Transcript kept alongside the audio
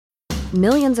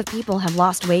Millions of people have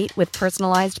lost weight with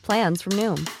personalized plans from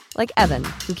Noom. Like Evan,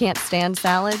 who can't stand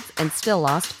salads and still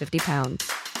lost 50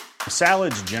 pounds.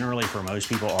 Salads generally for most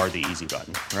people are the easy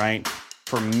button, right?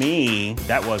 For me,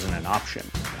 that wasn't an option.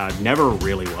 I never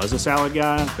really was a salad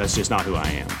guy. That's just not who I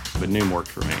am. But Noom worked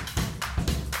for me.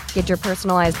 Get your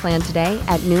personalized plan today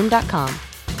at Noom.com.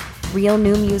 Real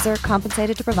Noom user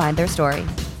compensated to provide their story.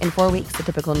 In 4 weeks, the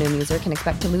typical Noom user can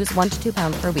expect to lose 1 to 2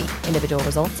 pounds per week. Individual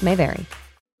results may vary.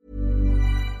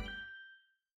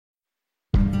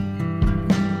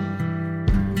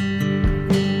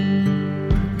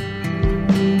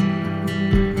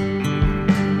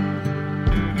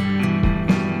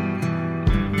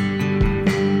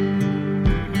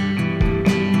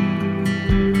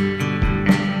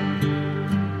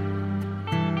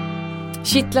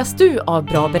 Kittlas du av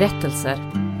bra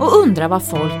berättelser och undrar vad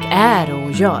folk är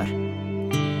och gör?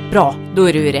 Bra, då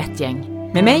är du i rätt gäng.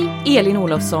 Med mig, Elin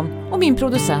Olofsson, och min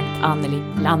producent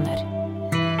Anneli Lanner.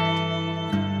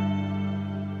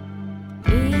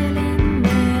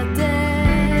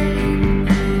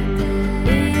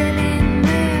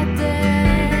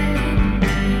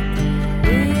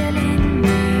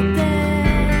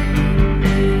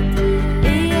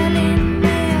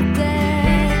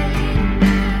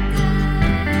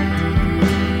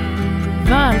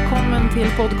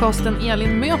 Till podcasten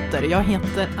Elin möter. Jag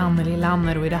heter Anneli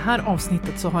Lanner och i det här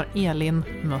avsnittet så har Elin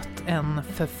mött en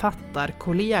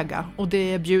författarkollega. Och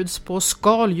det bjuds på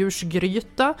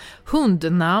skaldjursgryta,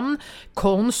 hundnamn,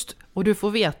 konst och du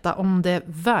får veta om det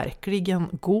verkligen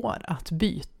går att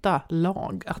byta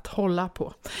lag att hålla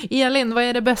på. Elin, vad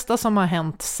är det bästa som har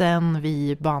hänt sen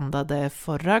vi bandade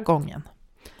förra gången?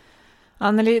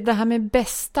 Anneli, det här med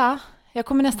bästa, jag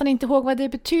kommer nästan inte ihåg vad det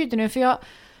betyder nu för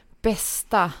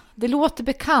bästa, det låter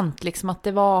bekant liksom att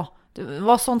det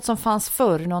var sånt som fanns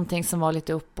förr, någonting som var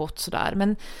lite uppåt sådär.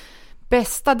 Men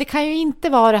bästa, det kan ju inte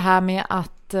vara det här med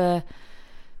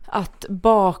att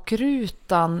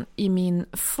bakrutan i min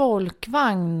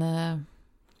folkvagn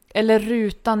eller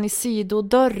rutan i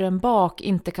sidodörren bak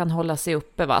inte kan hålla sig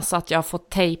uppe, va? Så att jag får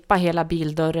tejpa hela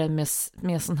bildörren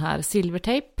med sån här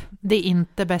silvertejp. Det är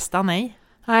inte bästa, nej.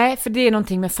 Nej, för det är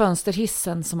någonting med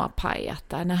fönsterhissen som har pajat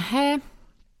där. Nähä.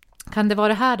 Kan det vara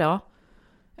det här då?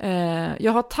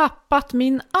 Jag har tappat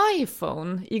min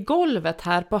iPhone i golvet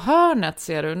här på hörnet,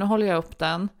 ser du. Nu håller jag upp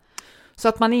den. Så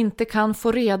att man inte kan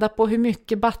få reda på hur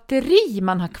mycket batteri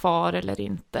man har kvar eller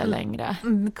inte längre.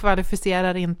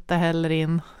 Kvalificerar inte heller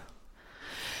in.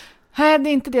 Nej, det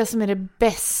är inte det som är det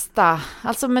bästa.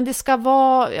 Alltså, men det ska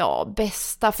vara,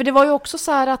 bästa. För det var ju också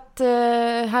så här att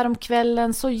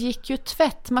häromkvällen så gick ju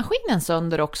tvättmaskinen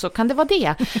sönder också. Kan det vara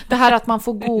det? Det här att man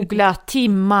får googla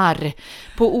timmar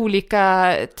på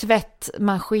olika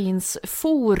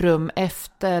tvättmaskinsforum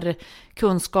efter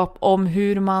kunskap om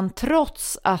hur man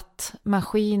trots att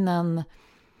maskinen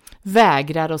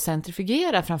vägrar att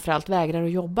centrifugera, framförallt vägrar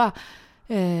att jobba,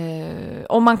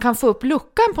 om man kan få upp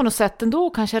luckan på något sätt ändå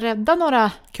och kanske rädda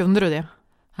några... Kunde du det?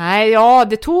 Nej, ja,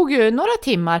 det tog ju några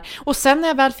timmar. Och sen när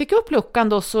jag väl fick upp luckan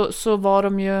då så var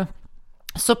de ju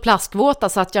så plaskvåta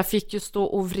så att jag fick ju stå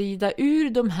och vrida ur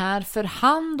de här för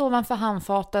hand ovanför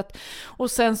handfatet.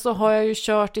 Och sen så har jag ju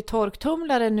kört i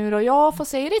torktumlare nu och jag får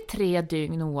säga det 3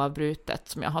 dygn oavbrutet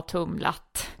som jag har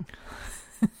tumlat.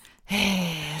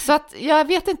 Så att jag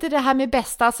vet inte det här med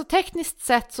bästa. Alltså tekniskt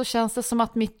sett så känns det som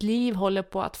att mitt liv håller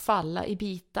på att falla i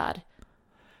bitar.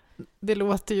 Det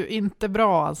låter ju inte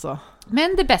bra alltså.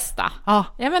 Men det bästa. Ja.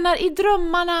 Jag menar i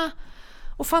drömmarna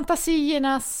och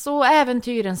fantasiernas och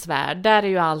äventyrens värld, där är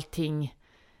ju allting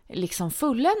liksom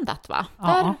fulländat, va?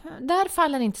 Ja. Där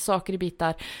faller inte saker i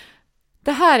bitar.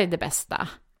 Det här är det bästa.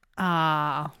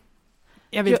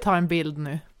 Jag vill ta en bild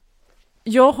nu.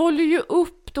 Jag håller ju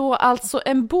upp då alltså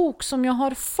en bok som jag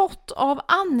har fått av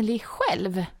Anneli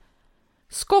själv.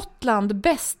 Skottland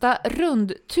bästa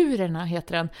rundturerna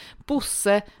heter den.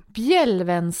 Bosse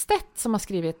Bjälvenstedt som har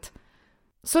skrivit.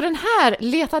 Så den här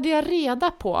letade jag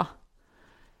reda på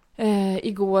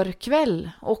igår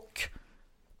kväll och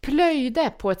plöjde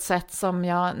på ett sätt som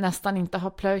jag nästan inte har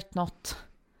plöjt något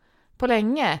på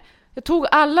länge. Jag tog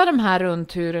alla de här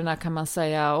rundturerna kan man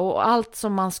säga och allt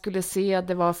som man skulle se,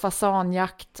 det var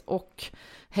fasanjakt och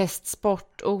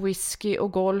hästsport och whisky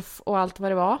och golf och allt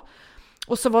vad det var.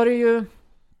 Och så var det ju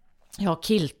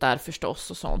kiltar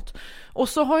förstås och sånt. Och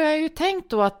så har jag ju tänkt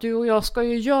då att du och jag ska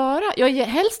ju göra,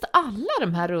 helst alla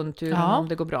de här rundturerna om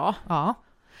det går bra. Ja.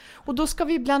 Och då ska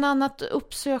vi bland annat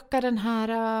uppsöka den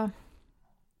här,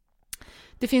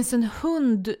 det finns en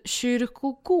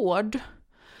hundkyrkogård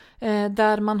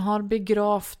där man har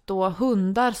begravt då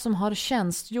hundar som har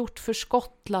tjänstgjort för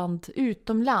Skottland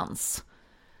utomlands.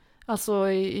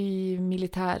 Alltså i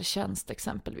militärtjänst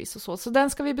exempelvis och så. Så den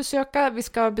ska vi besöka. Vi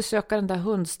ska besöka den där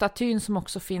hundstatyn som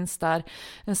också finns där.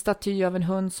 En staty av en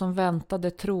hund som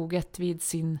väntade troget vid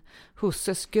sin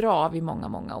husses grav i många,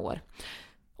 många år.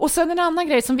 Och sen en annan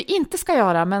grej som vi inte ska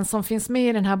göra men som finns med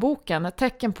i den här boken. Ett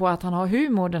tecken på att han har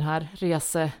humor, den här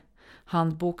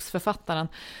resehandboksförfattaren.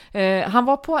 Han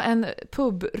var på en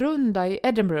pubrunda i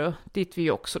Edinburgh dit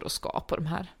vi också då ska på de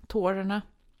här tårerna.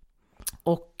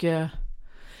 Och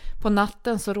på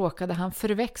natten så råkade han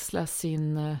förväxla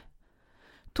sin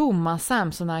tomma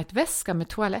Samsonite-väska med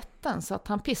toaletten så att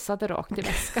han pissade rakt i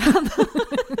väskan.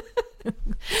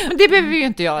 Men det behöver vi ju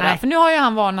inte göra. Nej. För nu har ju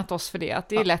han varnat oss för det, att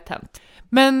det är lätt hänt.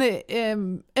 Men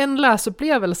en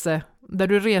läsupplevelse där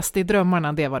du reste i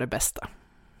drömmarna, det var det bästa.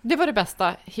 Det var det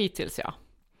bästa hittills, ja.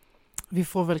 Vi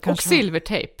får väl kanske... Och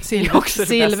silvertejp.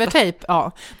 Silvertejp,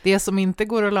 ja. Det som inte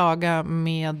går att laga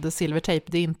med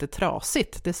silvertejp, det är inte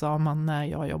trasigt. Det sa man när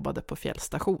jag jobbade på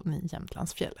fjällstation i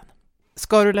Jämtlandsfjällen.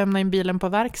 Ska du lämna in bilen på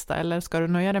verkstad eller ska du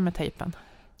nöja dig med tejpen?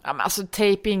 Ja, men alltså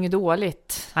tejp är inget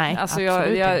dåligt. Nej, alltså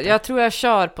jag tror jag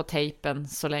kör på tejpen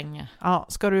så länge. Ja,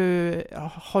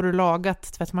 har du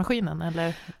lagat tvättmaskinen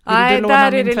eller? Nej,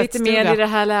 där är det lite mer i det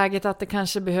här läget att det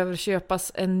kanske behöver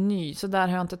köpas en ny. Så där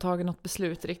har jag inte tagit något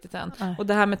beslut riktigt än. Nej. Och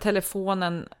det här med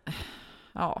telefonen,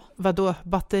 ja. Vadå,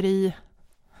 batteri?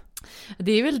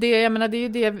 Det är väl det, jag menar det är ju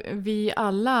det vi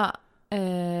alla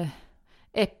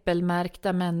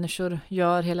äppelmärkta människor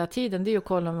gör hela tiden. Det är ju att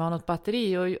kolla om vi har något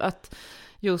batteri och att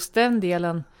just den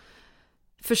delen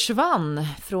försvann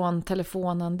från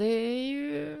telefonen.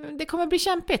 Det kommer bli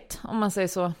kämpigt om man säger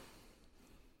så.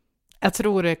 Jag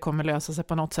tror det kommer lösa sig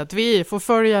på något sätt. Vi får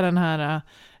följa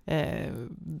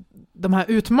de här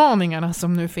utmaningarna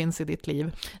som nu finns i ditt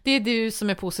liv. Det är du som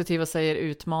är positiv och säger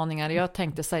utmaningar. Jag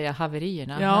tänkte säga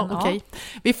haverierna. Ja, okej.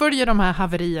 Vi följer de här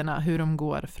haverierna, hur de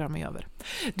går framöver.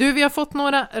 Du, vi har fått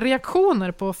några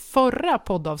reaktioner på förra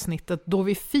poddavsnittet då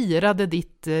vi firade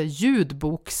ditt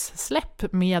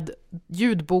ljudbokssläpp med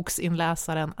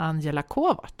ljudboksinläsaren Angela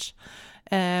Kovacs.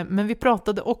 Men vi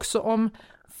pratade också om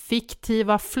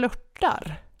fiktiva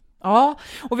flörtar. Ja,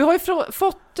 och vi har ju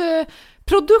fått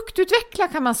produktutveckla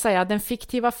kan man säga, den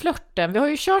fiktiva flörten. Vi har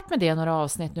ju kört med det några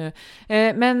avsnitt nu.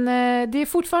 Men det är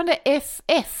fortfarande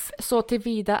FF så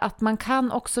tillvida att man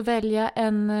kan också välja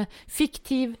en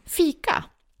fiktiv fika.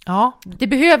 Ja. Det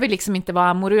behöver liksom inte vara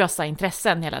amorösa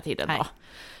intressen hela tiden. Nej.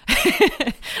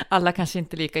 Alla kanske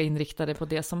inte lika inriktade på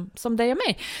det som dig och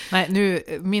mig. Nej,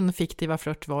 min fiktiva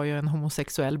flört var ju en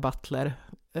homosexuell butler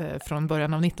från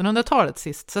början av 1900-talet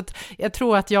sist. Så att jag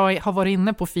tror att jag har varit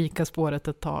inne på fikaspåret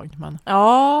ett tag. Men...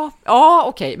 Ja,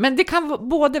 okej. Men det kan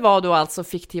både vara då alltså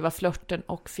fiktiva flörten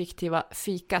och fiktiva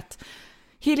fikat.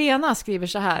 Helena skriver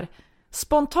så här.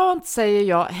 Spontant säger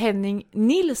jag Henning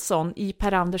Nilsson i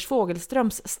Per-Anders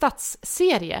Fogelströms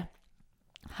stadsserie.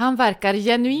 Han verkar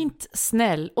genuint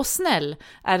snäll och snäll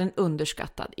är en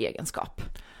underskattad egenskap.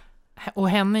 Och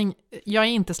Henning, jag är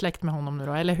inte släkt med honom nu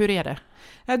då, eller hur är det?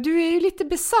 Ja, du är ju lite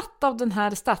besatt av den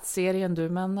här stadsserien du,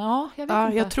 men ja, jag vet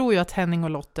inte. Jag tror ju att Henning och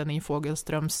Lotten i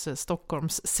Fogelströms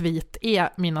Stockholms svit är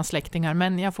mina släktingar,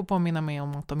 men jag får påminna mig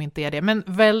om att de inte är det. Men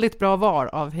väldigt bra val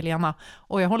av Helena,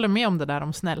 och jag håller med om det där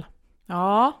om snäll.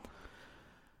 Ja.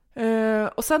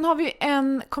 Och sen har vi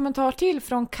en kommentar till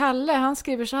från Kalle, han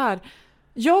skriver så här.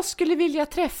 Jag skulle vilja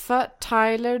träffa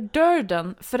Tyler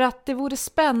Durden för att det vore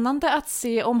spännande att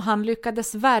se om han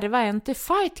lyckades värva en till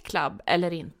Fight Club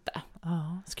eller inte.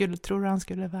 Ja, tror du han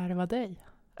skulle värva dig?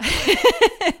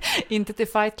 Inte till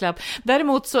Fight Club.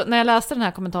 Däremot så när jag läste den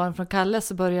här kommentaren från Kalle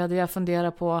så började jag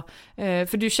fundera på,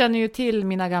 för du känner ju till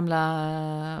mina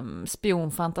gamla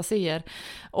spionfantasier.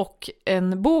 Och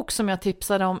en bok som jag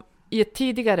tipsade om i ett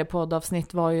tidigare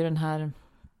poddavsnitt var ju den här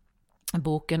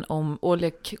boken om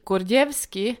Oleg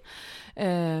Gordievsky,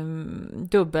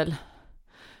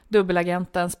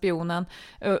 dubbelagenten, spionen.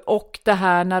 Och det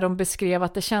här när de beskrev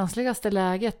att det känsligaste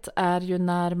läget är ju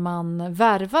när man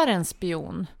värvar en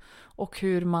spion och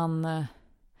hur man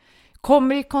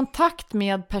kommer i kontakt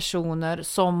med personer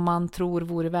som man tror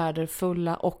vore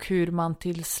värdefulla och hur man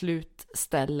till slut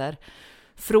ställer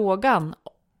frågan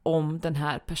om den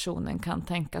här personen kan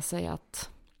tänka sig att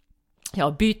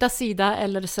byta sida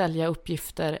eller sälja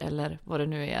uppgifter eller vad det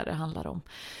nu är det handlar om.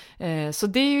 Så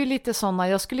det är ju lite sådana.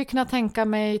 Jag skulle kunna tänka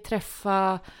mig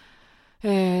träffa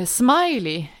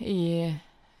Smiley i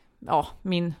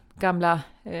min gamla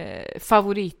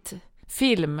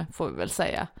favoritfilm får vi väl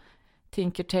säga.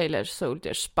 Tinker Tailor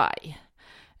Soldier Spy.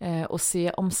 Och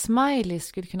se om Smiley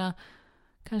skulle kunna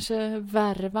kanske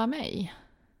värva mig.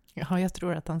 Ja, jag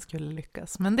tror att han skulle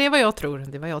lyckas. Men det är vad jag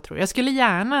tror. Jag skulle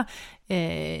gärna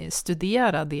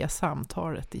studera det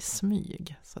samtalet i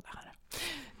smyg. Sådär.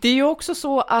 Det är ju också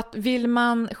så att vill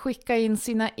man skicka in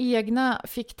sina egna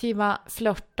fiktiva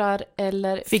flörtar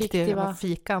eller Fiktiva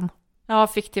fikan. Ja,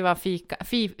 fiktiva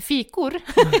fikor.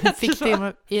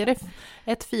 Fiktiva, är det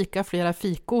ett fika, flera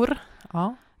fikor?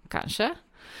 Ja. Kanske.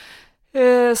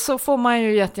 Så får man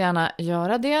ju jättegärna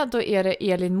göra det. Då är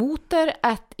det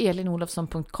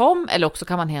elinmoter@elinolofsson.com, eller också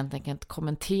kan man helt enkelt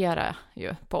kommentera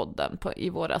ju podden i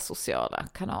våra sociala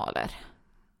kanaler.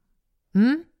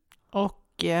 Och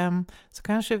så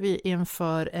kanske vi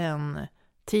inför en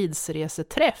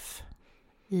tidsreseträff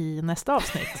i nästa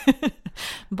avsnitt.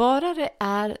 Bara det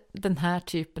är den här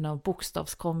typen av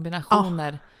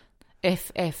bokstavskombinationer.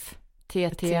 FF,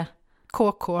 TT,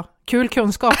 KK. Kul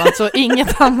kunskap, alltså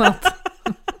inget annat.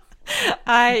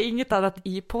 Nej, inget annat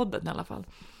i podden i alla fall.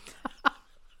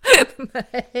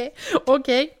 Nej,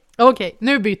 okej.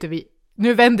 Nu byter vi.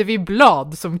 Nu vänder vi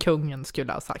blad, som kungen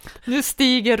skulle ha sagt. Nu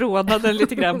stiger rodnaden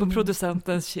lite grann på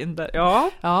producentens kinder.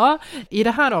 Ja, i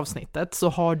det här avsnittet så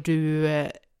har du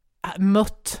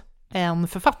mött en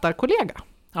författarkollega.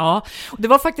 Ja, och det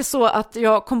var faktiskt så att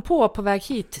jag kom på väg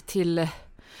hit till,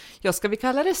 ska vi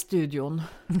kalla det studion,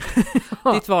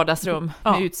 ditt vardagsrum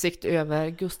med utsikt över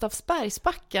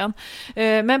Gustavsbergsbacken.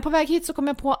 Men på väg hit så kom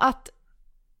jag på att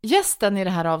gästen i det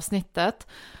här avsnittet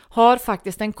har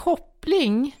faktiskt en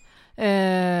koppling,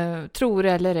 tror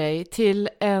eller ej, till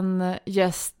en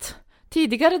gäst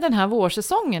tidigare den här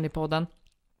vårsäsongen i podden.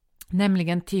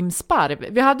 Nämligen Tim Sparv.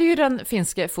 Vi hade ju den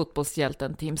finske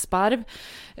fotbollshjälten Tim Sparv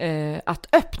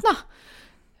att öppna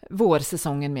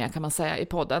vårsäsongen med, kan man säga, i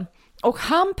podden. Och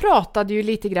han pratade ju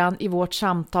lite grann i vårt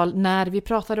samtal när vi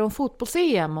pratade om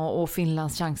fotbolls-EM och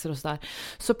Finlands chanser och sådär.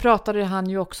 Så pratade han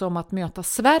ju också om att möta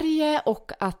Sverige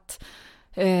och att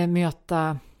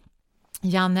möta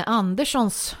Janne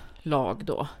Anderssons lag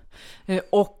då.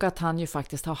 Och att han ju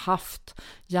faktiskt har haft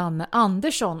Janne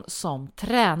Andersson som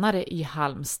tränare i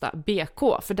Halmstad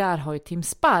BK. För där har ju Tim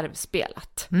Sparv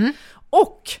spelat.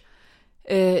 Och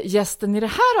gästen i det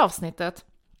här avsnittet,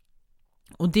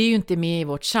 och det är ju inte med i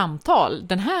vårt samtal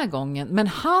den här gången, men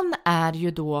han är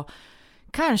ju då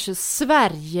kanske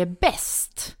Sverige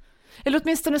bäst. Eller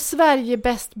åtminstone Sverige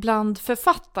bäst bland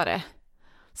författare.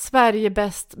 Sverige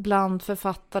bäst bland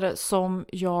författare som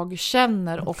jag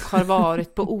känner och har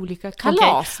varit på olika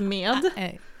kalas med.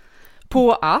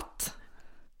 På att,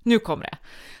 nu kommer det,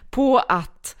 på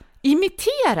att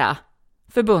imitera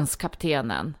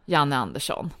förbundskaptenen Janne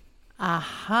Andersson.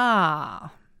 Aha.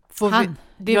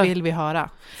 Vill vi höra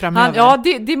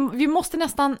framöver. Vi måste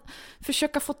nästan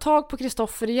försöka få tag på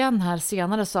Kristoffer igen här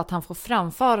senare så att han får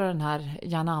framföra den här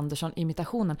Janne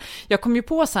Andersson-imitationen. Jag kom ju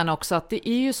på sen också att det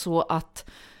är ju så att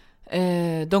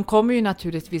de kommer ju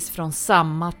naturligtvis från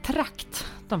samma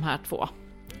trakt, de här två.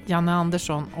 Janne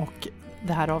Andersson och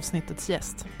det här avsnittets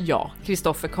gäst. Ja,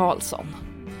 Kristoffer Karlsson.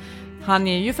 Han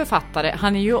är ju författare,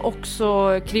 han är ju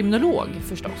också kriminolog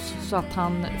förstås, så att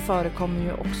han förekommer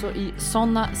ju också i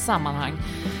sådana sammanhang.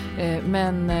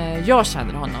 Men jag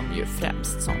känner honom ju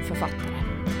främst som författare.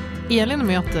 Elin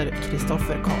möter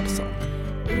Kristoffer Karlsson.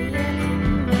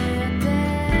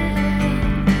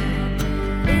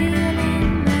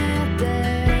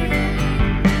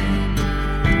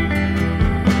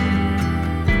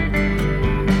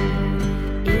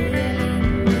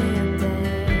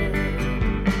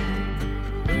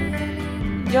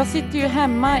 Jag sitter ju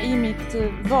hemma i mitt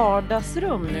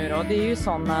vardagsrum nu då, det är ju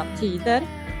sådana tider.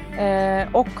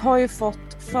 Och har ju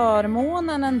fått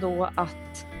förmånen ändå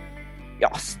att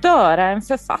störa en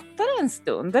författare en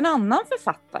stund. En annan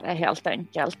författare helt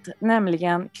enkelt,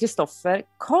 nämligen Kristoffer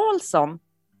Karlsson.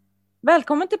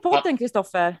 Välkommen till podden,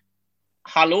 Kristoffer.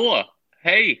 Hallå,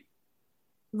 hej!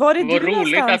 Vad roligt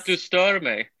någonstans? Att du stör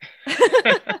mig.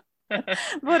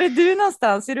 Var är du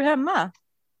någonstans? Är du hemma?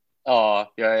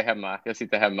 Ja, jag är hemma. Jag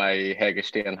sitter hemma i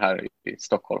Hägersten här i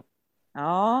Stockholm.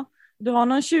 Ja, du har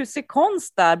någon tjusig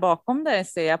konst där bakom dig,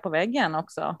 ser jag på väggen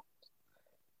också.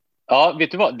 Ja,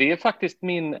 vet du vad? Det är faktiskt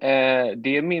min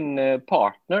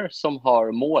partner som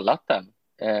har målat den.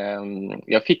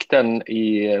 Jag fick den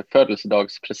i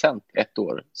födelsedagspresent 1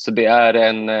 år. Så det är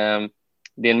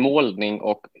en målning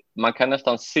och man kan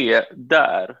nästan se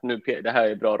där, det här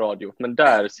är bra radio, men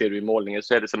där ser du i målningen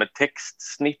så är det som ett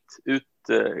textsnitt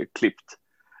utklippt.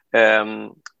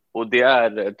 Och det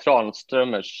är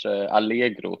Tranströmers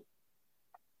Allegro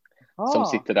som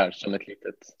sitter där som ett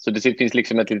litet. Så det finns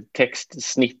liksom ett litet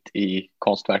textsnitt i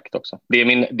konstverket också. Det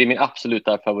är min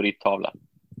absoluta favorittavla.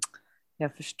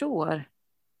 Jag förstår.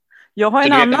 Jag har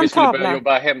en annan tavla.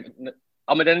 Jobba hem.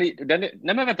 Ja, men nej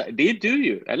men vänta, det är du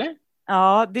ju, eller?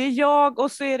 Ja, det är jag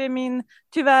och så är det min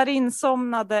tyvärr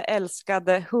insomnade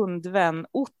älskade hundvän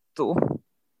Otto.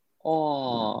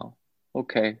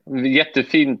 Okej.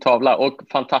 Jättefin tavla och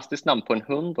fantastiskt namn på en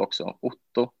hund också,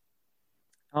 Otto.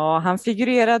 Ja, han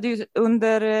figurerade ju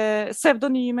under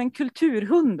pseudonymen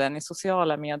Kulturhunden i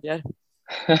sociala medier.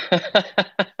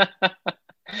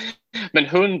 Men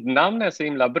hundnamn är så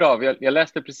himla bra. Jag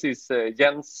läste precis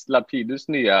Jens Lapidus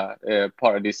nya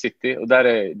Paradise City och där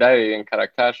är en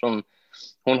karaktär som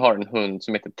hon har en hund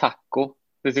som heter Taco.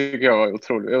 Det tycker jag var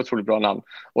otroligt bra namn.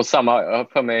 Och samma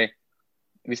för mig,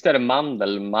 visst är det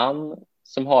Mandelmann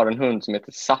som har en hund som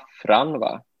heter Saffran,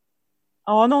 va?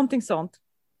 Ja, någonting sånt.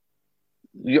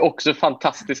 Det är också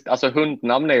fantastiskt. Alltså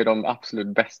hundnamn är ju de absolut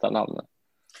bästa namnen.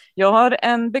 Jag har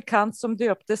en bekant som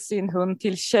döpte sin hund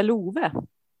till Kjell-Ove.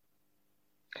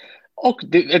 Och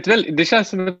det känns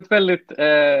som ett väldigt...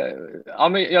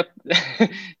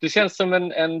 det känns som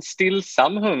en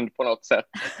stillsam hund på något sätt.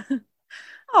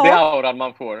 Ja. Det är auran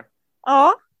man får.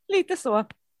 Ja, lite så.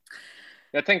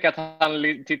 Jag tänker att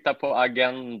han tittar på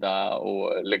Agenda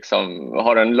och liksom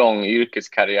har en lång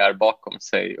yrkeskarriär bakom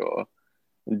sig och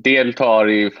deltar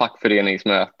i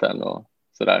fackföreningsmöten och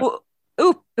sådär. Och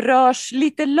upprörs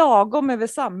lite lagom över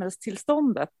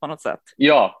samhällstillståndet på något sätt.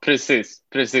 Ja, precis,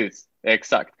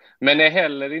 exakt. Men är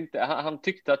heller inte, han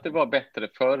tyckte att det var bättre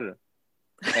förr.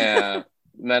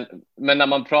 Men när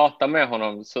man pratar med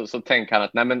honom så tänker han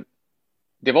att nej, men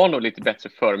det var nog lite bättre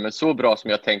förr, men så bra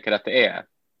som jag tänker att det är,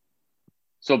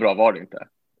 så bra var det inte.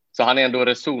 Så han är ändå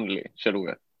resonlig,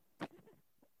 Kjell-Ove.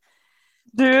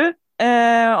 Du,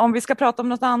 om vi ska prata om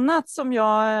något annat som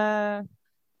jag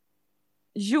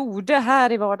gjorde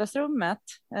här i vardagsrummet,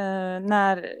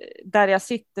 där jag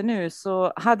sitter nu,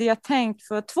 så hade jag tänkt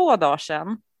för 2 dagar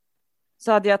sedan,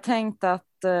 så hade jag tänkt att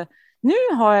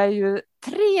nu har jag ju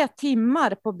 3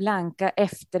 timmar på blanka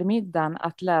eftermiddagen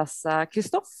att läsa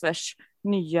Kristoffers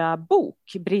nya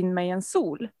bok, Brinn mig en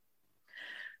sol.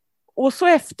 Och så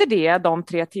efter det, de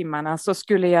 3 timmarna, så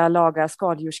skulle jag laga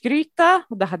skaldjursgryta.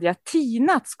 Och då hade jag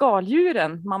tinat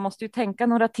skaldjuren. Man måste ju tänka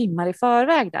några timmar i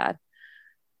förväg där.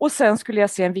 Och sen skulle jag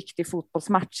se en viktig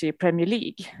fotbollsmatch i Premier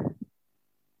League.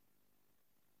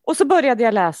 Och så började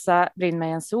jag läsa Brinn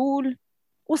mig en sol.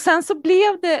 Och sen så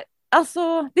blev det,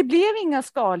 det blev inga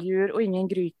skaldjur och ingen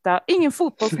gryta, ingen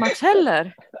fotbollsmatch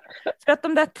heller. För att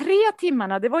de där 3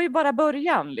 timmarna, det var ju bara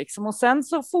början liksom. Och sen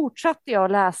så fortsatte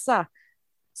jag läsa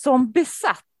som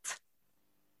besatt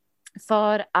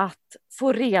för att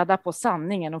få reda på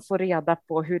sanningen och få reda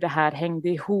på hur det här hängde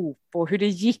ihop och hur det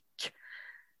gick,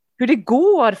 hur det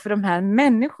går för de här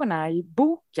människorna i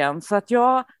boken. Så att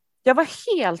jag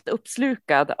var helt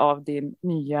uppslukad av din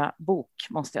nya bok,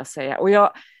 måste jag säga. Och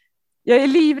jag är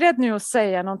livrädd nu att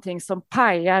säga någonting som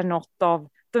pajar något av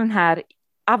den här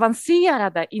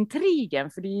avancerade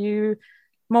intrigen, för det är ju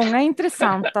många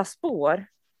intressanta spår.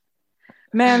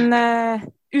 Men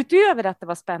utöver att det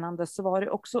var spännande så var det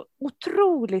också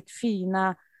otroligt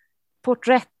fina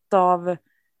porträtt av,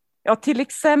 ja, till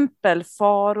exempel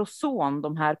far och son,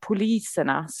 de här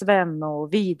poliserna, Sven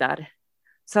och Vidar.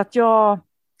 Så att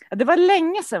det var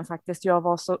länge sedan faktiskt jag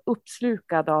var så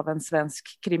uppslukad av en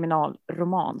svensk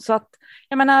kriminalroman. Så att,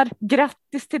 jag menar,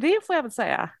 grattis till det får jag väl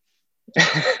säga.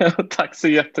 Tack så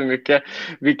jättemycket.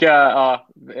 Jag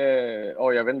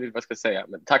vet inte vad jag ska säga,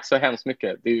 men tack så hemskt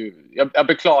mycket. Det är ju, jag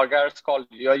beklagar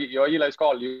jag gillar ju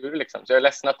skaldjur liksom, så jag är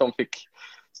ledsen att de fick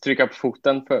stryka på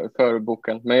foten för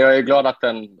boken, men jag är glad att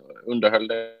den underhöll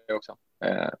det också.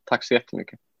 Tack så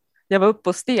jättemycket. Jag var uppe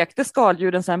och stekte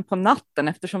skaldjuren sen på natten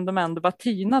eftersom de ändå var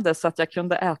tinade, så att jag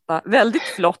kunde äta väldigt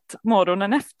flott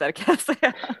morgonen efter, kan jag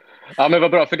säga. Ja, men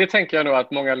vad bra, för det tänker jag nog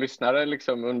att många lyssnare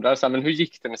liksom undrar, så här, men hur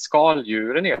gick det med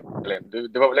skaldjuren egentligen?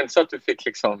 Det var väl inte så att du fick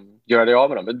liksom göra dig av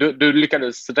med dem? Du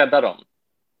lyckades rädda dem?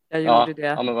 Jag gjorde det.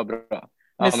 Ja, men vad bra.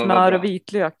 Med smör och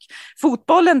vitlök.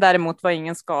 Fotbollen däremot var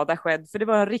ingen skada skedd, för det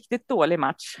var en riktigt dålig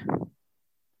match.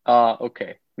 Ja,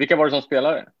 okej. Vilka var det som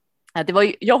spelade?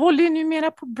 Jag håller ju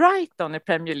numera på Brighton i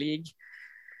Premier League.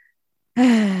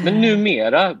 Men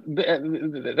numera?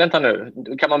 Vänta nu,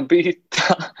 kan man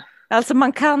byta? Alltså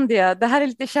man kan det. Det här är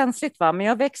lite känsligt, va? Men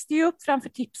jag växte ju upp framför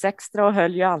Tipsextra och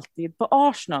höll ju alltid på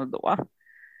Arsenal då.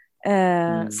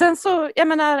 Sen så, jag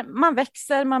menar, man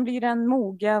växer, man blir en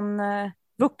mogen,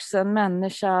 vuxen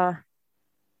människa.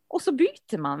 Och så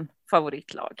byter man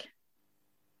favoritlag.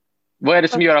 Vad är det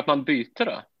som gör att man byter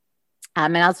då? Ja,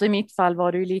 men alltså i mitt fall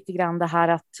var det ju lite grann det här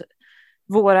att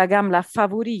våra gamla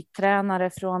favorittränare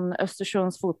från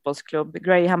Östersunds fotbollsklubb,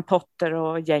 Graham Potter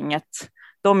och gänget,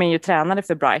 de är ju tränare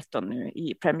för Brighton nu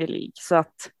i Premier League. Så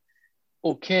att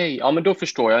Okej, ja men då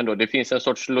förstår jag ändå. Det finns en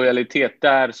sorts lojalitet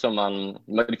där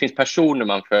det finns personer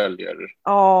man följer.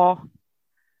 Ja,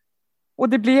 och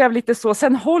det blev lite så.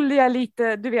 Sen håller jag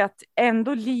lite, du vet,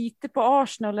 ändå lite på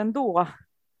Arsenal ändå.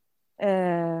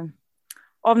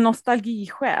 Av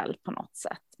nostalgiskäl på något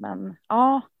sätt. Men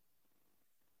ja.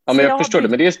 Ja, Så men jag förstår det.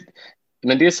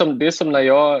 Men det är som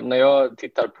när jag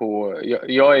tittar på...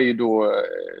 Jag är ju då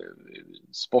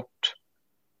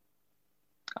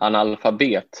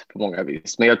sportanalfabet på många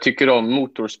vis. Men jag tycker om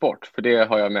motorsport, för det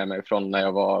har jag med mig från när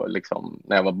jag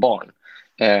var barn.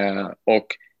 Och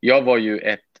jag var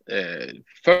ju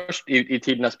först i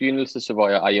tidernas begynnelse så var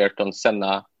jag Ayrton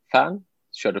Senna-fan.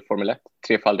 Körde Formel 1,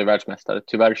 3-faldig världsmästare.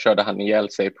 Tyvärr körde han ihjäl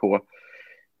sig på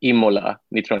Imola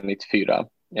 1994.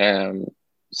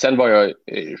 Sen var jag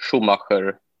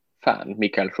Schumacher-fan,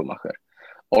 Michael Schumacher.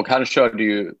 Och han körde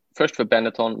ju först för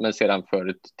Benetton men sedan för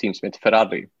ett team som heter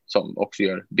Ferrari som också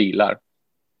gör bilar.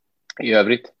 I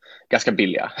övrigt ganska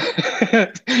billiga.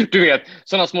 Du vet,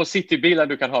 sådana små citybilar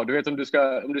du kan ha. Du vet om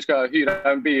du ska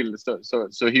hyra en bil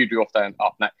så hyr du ofta en...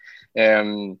 Ja, nej.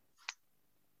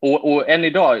 Och än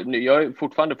idag, jag är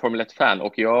fortfarande Formel 1-fan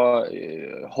och jag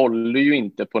håller ju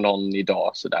inte på någon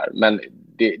idag sådär. Men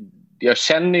jag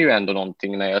känner ju ändå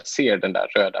någonting när jag ser den där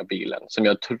röda bilen som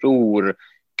jag tror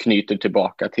knyter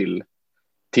tillbaka till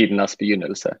tidernas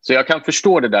begynnelse. Så jag kan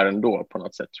förstå det där ändå på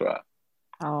något sätt, tror jag.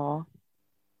 Ja.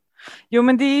 Jo,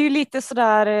 men det är ju lite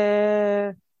sådär...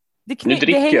 Nu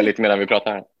dricker jag lite medan vi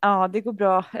pratar här. Ja, det går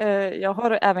bra. Jag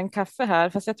har även kaffe här,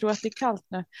 fast jag tror att det är kallt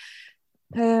nu.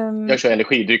 Jag kör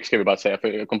energidryck ska vi bara säga, för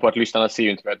jag kom på att lyssnarna ser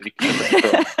ju inte vad jag dricker.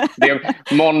 Det är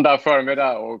måndag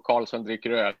förmiddag och Karlsson dricker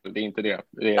öl. Det är inte det.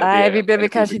 Nej, vi behöver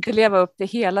kanske inte leva upp till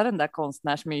hela den där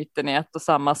konstnärsmyten i ett och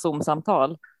samma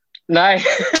Zoom-samtal. Nej,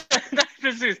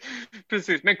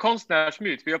 precis. Men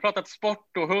konstnärsmyt. Vi har pratat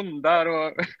sport och hundar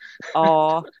och...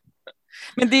 Ja,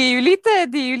 men det är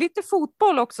ju lite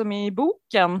fotboll också med i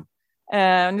boken.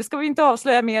 Nu ska vi inte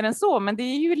avslöja mer än så, men det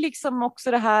är ju liksom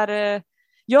också det här...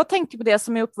 Jag tänker på det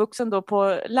som är uppvuxen då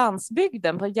på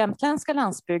landsbygden, på jämtländska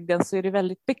landsbygden, så är det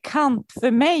väldigt bekant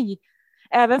för mig.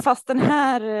 Även fast den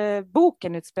här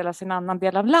boken utspelar sig i en annan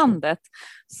del av landet,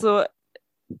 så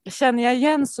känner jag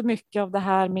igen så mycket av det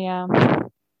här med,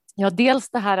 ja, dels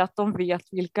det här att de vet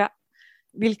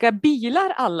vilka bilar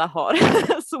alla har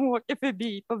som åker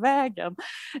förbi på vägen.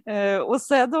 Och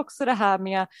sen också det här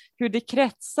med hur det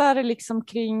kretsar liksom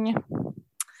kring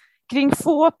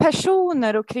få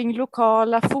personer och kring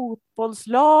lokala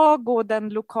fotbollslag och den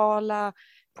lokala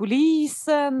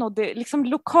polisen och det liksom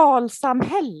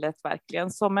lokalsamhället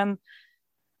verkligen som en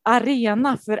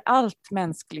arena för allt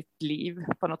mänskligt liv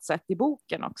på något sätt i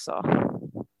boken också.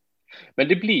 Men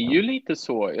det blir ju lite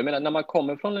så, jag menar när man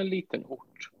kommer från en liten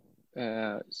ort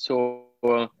så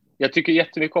jag tycker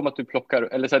jättemycket om att du det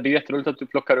är jätteroligt att du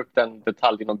plockar upp den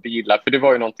detaljen om bilar, för det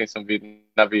var ju någonting som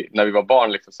när vi var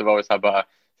barn liksom, så var vi så här bara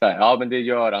ja, men det är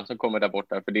Göran som kommer där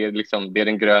borta, för det är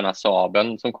den gröna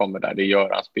Saben som kommer där, det är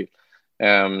Görans bil.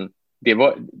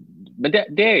 Men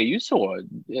det är ju så.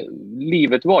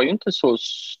 Livet var ju inte så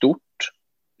stort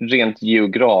rent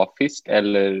geografiskt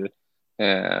eller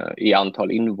i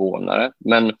antal invånare,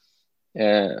 men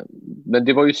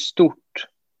det var ju stort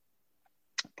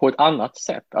på ett annat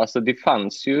sätt. Alltså det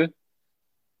fanns ju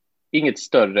inget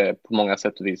större på många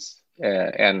sätt och vis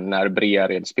än när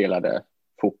Breared spelade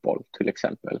fotboll till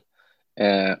exempel.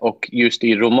 Och just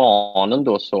i romanen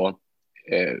då så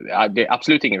det är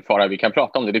absolut ingen fara, vi kan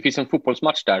prata om det. Det finns en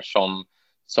fotbollsmatch där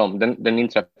som den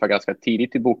inträffar ganska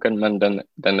tidigt i boken, men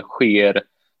den sker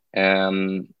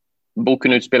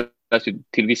boken utspelas ju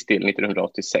till viss del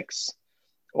 1986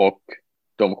 och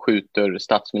de skjuter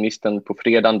statsministern på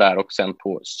fredagen där och sen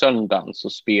på söndagen så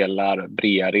spelar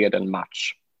Breared en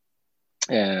match.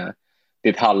 Det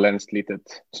är ett halländskt litet,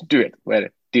 du vet, vad är det?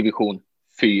 Division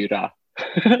 4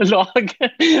 lag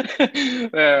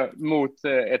mot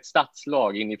ett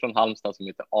stadslag inifrån Halmstad som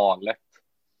heter Alet.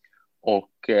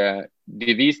 Och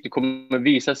det kommer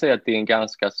visa sig att det är en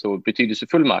ganska så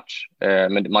betydelsefull match,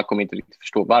 men man kommer inte riktigt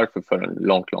förstå varför förrän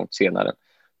långt senare.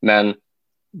 Men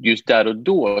just där och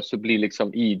då så blir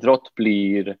liksom idrott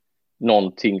blir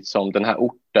någonting som den här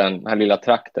orten, den här lilla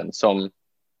trakten som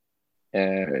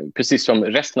precis som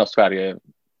resten av Sverige,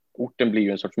 orten blir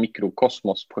ju en sorts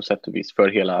mikrokosmos på sätt och vis för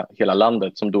hela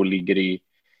landet som då ligger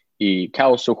i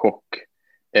kaos och chock.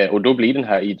 Och då blir den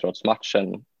här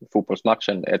idrottsmatchen,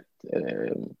 fotbollsmatchen,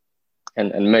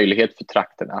 en möjlighet för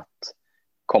trakten att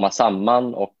komma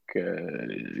samman och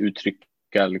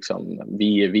uttrycka liksom,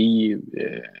 vi är vi,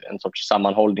 en sorts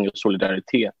sammanhållning och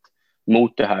solidaritet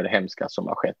mot det här hemska som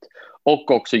har skett.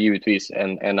 Och också givetvis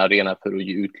en arena för att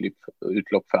ge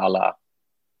utlopp för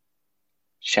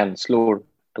känslor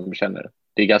de känner.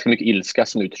 Det är ganska mycket ilska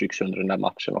som uttrycks under den där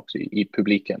matchen också i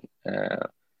publiken.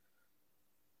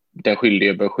 Den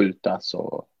skyldige bör skjutas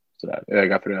och sådär,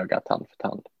 öga för öga, tand för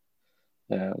tand.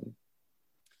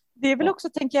 Det är väl också,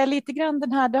 tänker jag, lite grann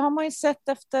den här, det har man ju sett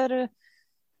efter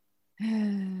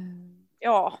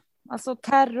alltså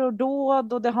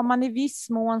terrordåd, och det har man i viss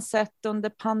mån sett under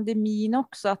pandemin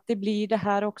också, att det blir det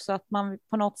här också att man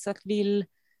på något sätt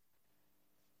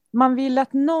man vill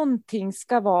att någonting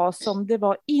ska vara som det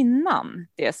var innan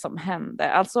det som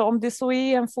hände. Alltså om det så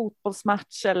är en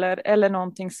fotbollsmatch eller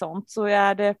någonting sånt, så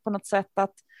är det på något sätt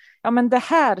att ja, men det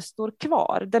här står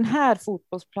kvar. Den här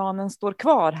fotbollsplanen står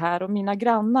kvar här, och mina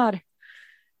grannar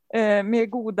med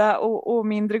goda och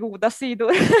mindre goda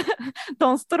sidor,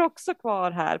 de står också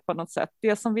kvar här på något sätt.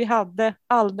 Det som vi hade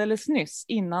alldeles nyss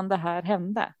innan det här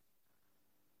hände.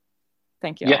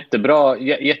 Tänker jag. Jättebra,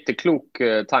 jätteklok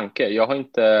tanke. Jag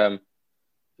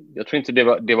tror inte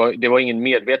det var ingen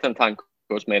medveten tanke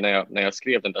hos mig när jag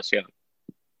skrev den där scenen.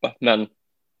 Men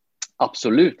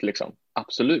absolut, liksom.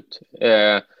 Absolut.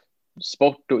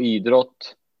 Sport och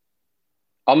idrott.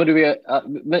 Ja, men du vet,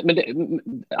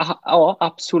 ja,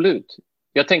 absolut.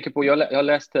 Jag tänker på, jag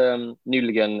läste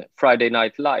nyligen Friday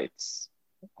Night Lights.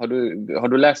 Har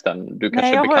du läst den? Du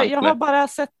kanske Nej, jag har bara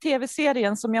sett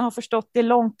tv-serien som jag har förstått det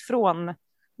långt från.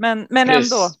 Men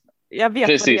ändå, jag vet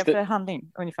vad det är för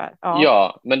handling ungefär.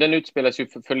 Ja, men den utspelas ju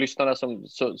för lyssnarna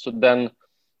så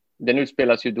den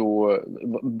utspelas ju då.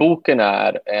 Boken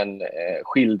är en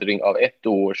skildring av ett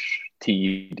års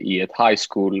tid i ett high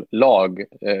school-lag,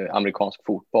 amerikansk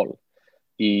fotboll,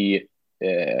 i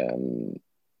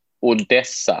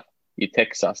Odessa i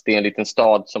Texas. Det är en liten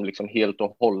stad som liksom helt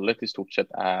och hållet i stort sett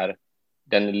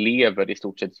den lever i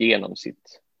stort sett genom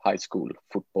sitt high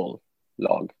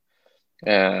school-fotbolllag.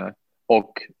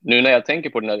 Och nu när jag tänker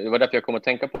på det var därför jag kom att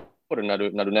tänka på det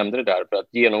när du nämnde det där, för att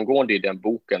genomgående i den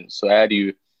boken så är det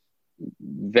ju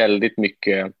väldigt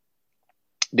mycket,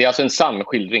 det är alltså en sann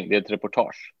skildring, det är ett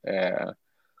reportage.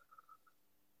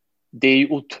 Det är ju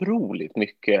otroligt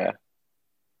mycket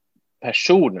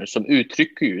personer som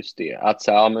uttrycker just det, att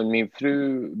så här, ja, men min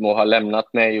fru må ha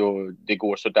lämnat mig och det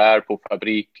går så där på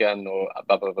fabriken och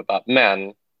blablabla.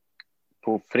 Men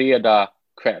på fredag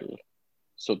kväll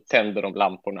så tänder de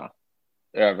lamporna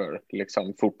över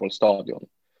liksom fotbollsstadion,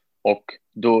 och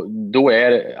då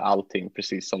är allting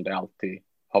precis som det alltid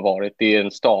har varit. Det är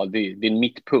en stad, det är en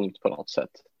mittpunkt på något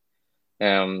sätt.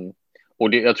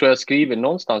 Och jag tror jag skriver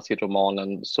någonstans i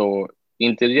romanen, så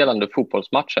inte gällande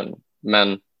fotbollsmatchen,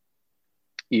 men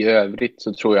i övrigt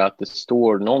så tror jag att det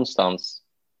står någonstans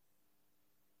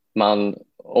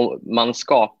man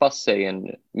skapar sig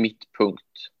en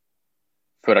mittpunkt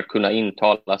för att kunna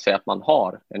intala sig att man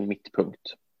har en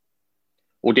mittpunkt.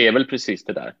 Och det är väl precis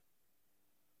det där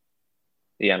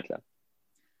egentligen.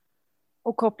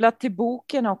 Och kopplat till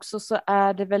boken också så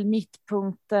är det väl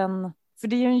mittpunkten, för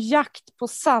det är ju en jakt på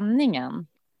sanningen.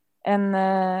 En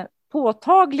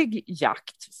påtaglig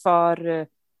jakt för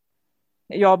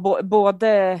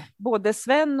både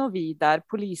Sven och Vidar,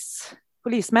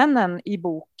 polismännen i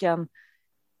boken,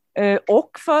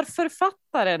 och för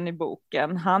författaren i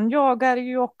boken. Han jagar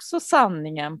ju också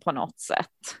sanningen på något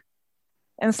sätt.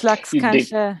 En slags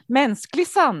kanske mänsklig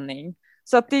sanning.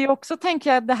 Så att det är också,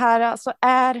 tänker jag, det här alltså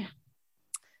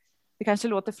det kanske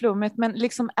låter flummigt, men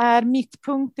liksom är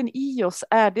mittpunkten i oss,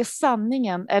 är det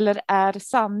sanningen eller är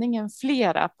sanningen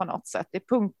flera på något sätt? Är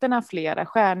punkterna flera?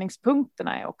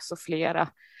 Skärningspunkterna är också flera.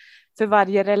 För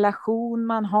varje relation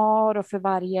man har och för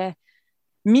varje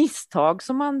misstag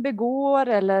som man begår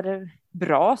eller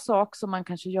bra sak som man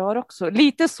kanske gör också.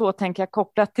 Lite så tänker jag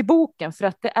kopplat till boken, för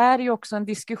att det är ju också en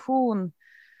diskussion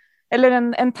eller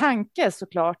en tanke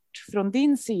såklart från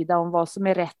din sida om vad som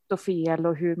är rätt och fel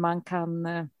och hur man kan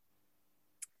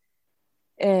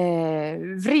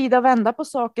vrida och vända på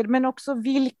saker, men också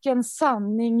vilken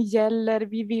sanning gäller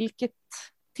vid vilket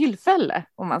tillfälle,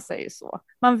 om man säger så.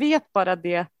 Man vet bara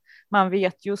det man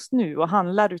vet just nu och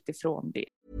handlar utifrån det.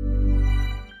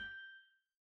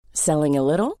 Selling a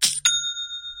little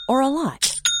or a lot?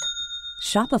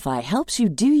 Shopify helps you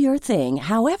do your thing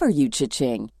however you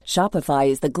cha-ching. Shopify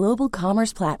is the global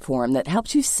commerce platform that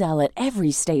helps you sell at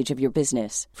every stage of your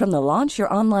business. From the launch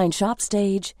your online shop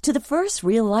stage to the first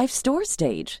real-life store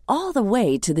stage, all the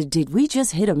way to the did we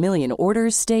just hit a million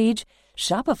orders stage.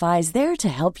 Shopify is there to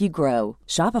help you grow.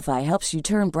 Shopify helps you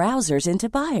turn browsers into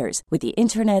buyers with the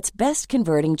internet's best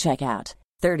converting checkout.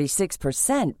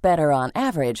 36% better on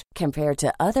average compared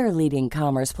to other leading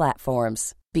commerce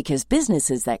platforms. Because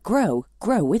businesses that grow,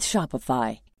 grow with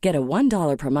Shopify. Get a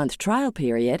 $1 per month trial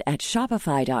period at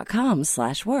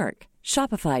shopify.com/work.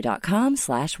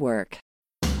 Shopify.com/work.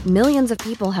 Millions of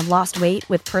people have lost weight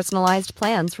with personalized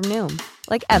plans from Noom.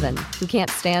 Like Evan, who can't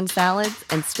stand salads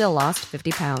and still lost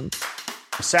 50 pounds.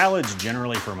 Salads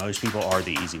generally for most people are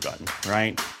the easy button,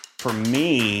 right? For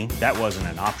me, that wasn't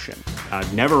an option. I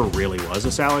never really was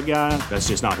a salad guy. That's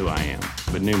just not who I am.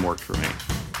 But Noom worked for me.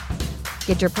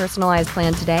 Get your personalized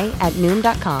plan today at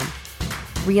Noom.com.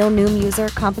 Real Noom user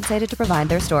compensated to provide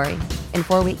their story. In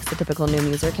 4 weeks, the typical Noom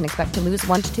user can expect to lose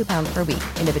 1 to 2 pounds per week.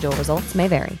 Individual results may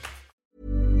vary.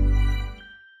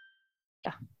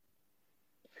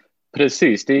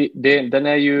 Precis,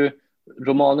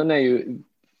 romanen är ju,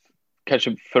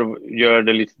 kanske för att göra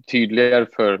det lite tydligare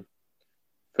för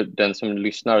den som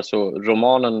lyssnar, så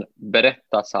romanen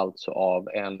berättas alltså av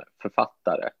en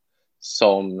författare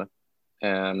som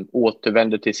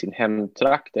återvänder till sin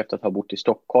hemtrakt efter att ha bott i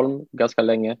Stockholm ganska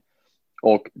länge,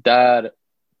 och där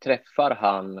träffar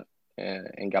han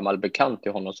en gammal bekant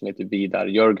till honom som heter Vidar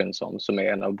Jörgensson, som är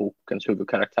en av bokens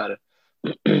huvudkaraktärer.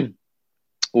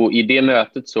 Och i det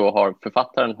mötet så har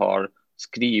författaren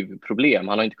skrivproblem.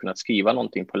 Han har inte kunnat skriva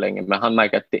någonting på länge, men han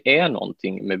märker att det är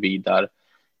någonting med Vidar.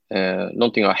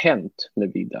 Någonting har hänt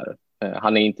med Vidar.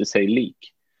 Han är inte sig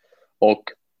lik. Och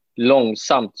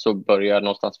långsamt så börjar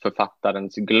någonstans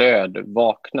författarens glöd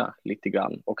vakna lite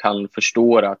grann. Och han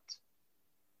förstår att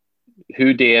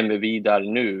hur det är med Vidar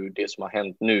nu, det som har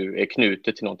hänt nu, är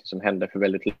knutet till någonting som hände för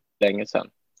väldigt länge sedan.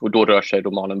 Och då rör sig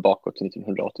romanen bakåt till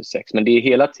 1986. Men det är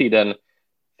hela tiden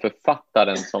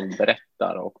författaren som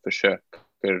berättar och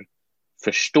försöker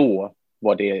förstå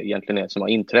vad det egentligen är som har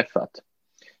inträffat.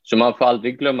 Så man får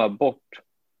aldrig glömma bort,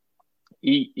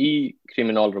 i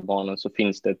kriminalromanen så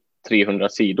finns det 300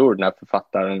 sidor när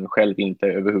författaren själv inte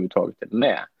överhuvudtaget är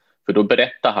med. För då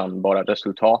berättar han bara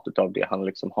resultatet av det han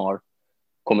liksom har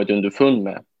kommit underfund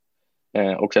med.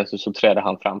 Och sen så träder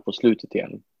han fram på slutet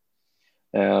igen.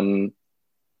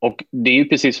 Och det är ju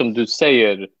precis som du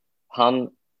säger,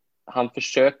 han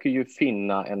försöker ju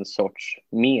finna en sorts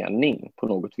mening på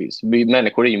något vis. Vi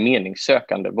människor är ju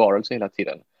meningssökande varelser hela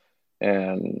tiden.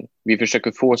 Vi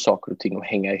försöker få saker och ting att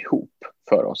hänga ihop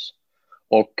för oss.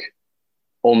 Och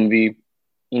om vi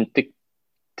inte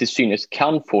till synes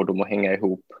kan få dem att hänga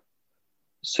ihop,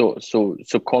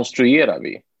 så konstruerar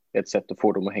vi ett sätt att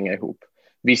få dem att hänga ihop.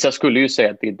 Vissa skulle ju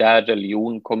säga att det är där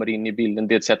religion kommer in i bilden.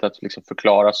 Det är ett sätt att liksom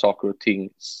förklara saker och ting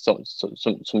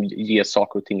som ger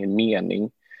saker och ting en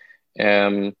mening.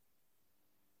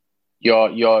 Jag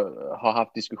har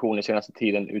haft diskussioner senaste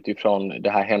tiden utifrån det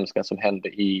här hemska som hände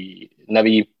när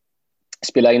vi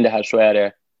spelar in det här, så är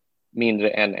det mindre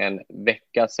än en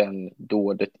vecka sedan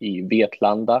dådet i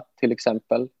Vetlanda till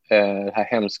exempel. Det här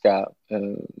hemska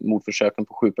mordförsöken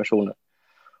på 7 personer.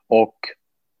 Och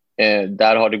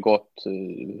där har det gått,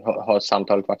 har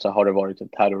samtalet varit så, har det varit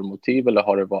ett terrormotiv eller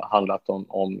har det handlat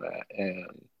om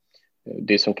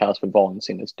det som kallas för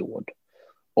vansinnesdåd?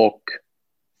 Och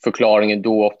förklaringen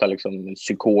då ofta liksom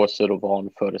psykoser och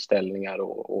vanföreställningar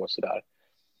och sådär.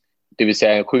 Det vill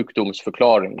säga en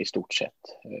sjukdomsförklaring i stort sett.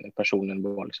 Personen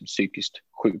var liksom psykiskt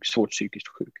sjuk, svårt psykiskt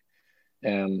sjuk.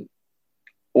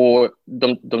 Och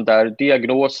de där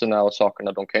diagnoserna och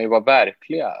sakerna, de kan ju vara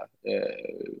verkliga.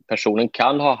 Personen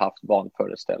kan ha haft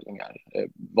vanföreställningar.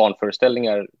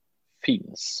 Vanföreställningar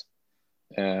finns.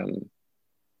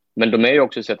 Men de är ju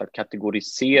också ett sätt att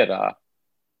kategorisera.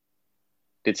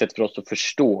 Det är ett sätt för oss att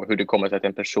förstå hur det kommer sig att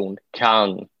en person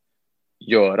kan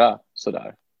göra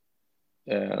sådär.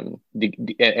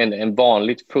 En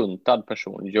vanligt funtad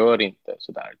person gör inte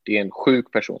sådär. Det är en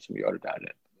sjuk person som gör det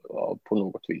där på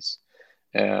något vis.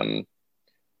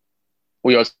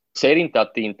 Och jag säger inte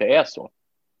att det inte är så.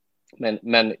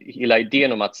 Men hela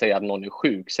idén om att säga att någon är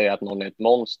sjuk, säga att någon är ett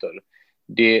monster,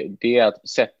 det är att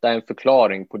sätta en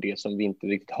förklaring på det som vi inte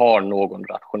riktigt har någon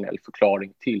rationell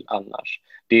förklaring till annars.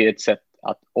 Det är ett sätt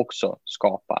att också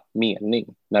skapa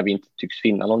mening när vi inte tycks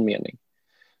finna någon mening.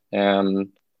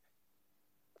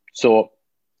 Så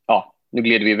ja, nu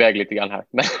glider vi iväg lite grann här.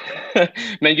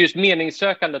 Men just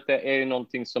meningssökandet är ju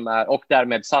någonting som är, och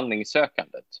därmed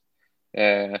sanningssökandet.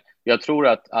 Jag tror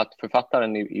att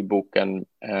författaren i boken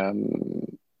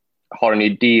har en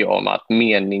idé om att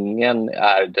meningen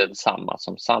är densamma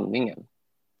som sanningen.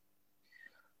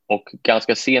 Och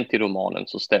ganska sent i romanen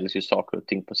så ställs ju saker och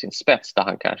ting på sin spets, där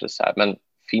han kanske säger, men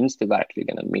finns det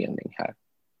verkligen en mening här?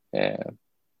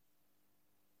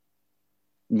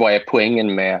 Vad är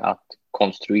poängen med att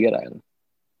konstruera en?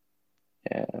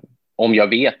 Om jag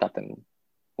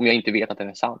inte vet att den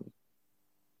är sann.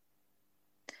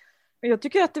 Jag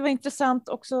tycker att det var intressant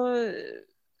också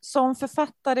som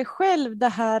författare själv, det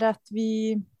här att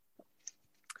vi,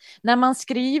 när man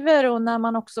skriver och när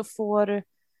man också får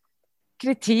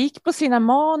kritik på sina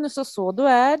manus och så, då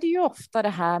är det ju ofta det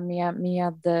här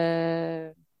med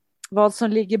vad som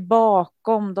ligger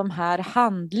bakom de här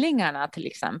handlingarna, till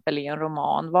exempel i en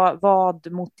roman.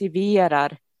 Vad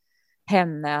motiverar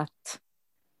henne att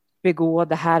begå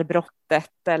det här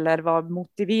brottet, eller vad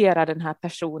motiverar den här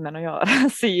personen att göra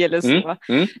si eller så.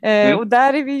 Och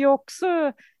där är vi ju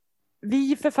också,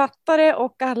 vi författare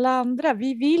och alla andra,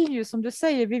 vi vill ju, som du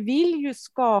säger, vi vill ju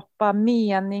skapa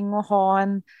mening och ha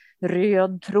en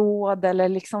röd tråd, eller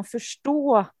liksom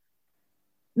förstå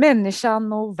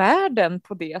människan och världen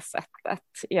på det sättet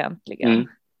egentligen.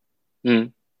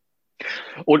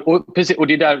 Och precis, och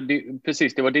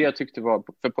precis, det var det jag tyckte var,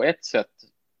 för på ett sätt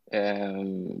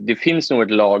det finns nog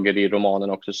ett lager i romanen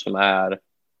också som är,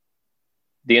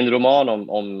 det är en roman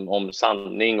om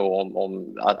sanning och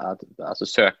om alltså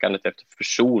sökandet efter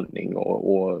försoning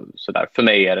och sådär. För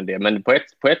mig är det, men på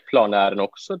ett plan är den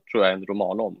också, tror jag, en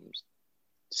roman om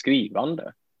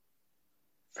skrivande.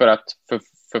 För att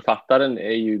författaren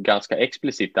är ju ganska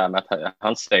explicit där med att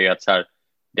han säger att så här,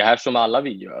 det här som alla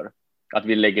vi gör, att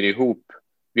vi lägger ihop,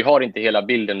 vi har inte hela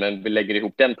bilden, men vi lägger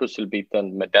ihop den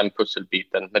pusselbiten med den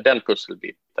pusselbiten med den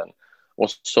pusselbiten, och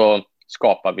så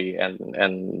skapar vi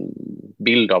en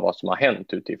bild av vad som har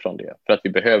hänt utifrån det, för att vi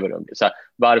behöver det. Så här,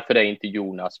 varför är inte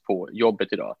Jonas på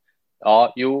jobbet idag?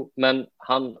 Ja, jo, men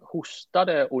han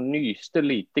hostade och nyste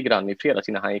lite grann i fredags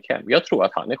innan han gick hem. Jag tror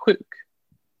att han är sjuk.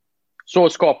 Så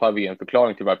skapar vi en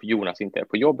förklaring till varför Jonas inte är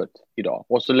på jobbet idag.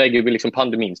 Och så lägger vi liksom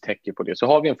pandemins täcke på det. Så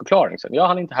har vi en förklaring sen. Ja,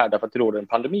 han är inte här därför att det råder en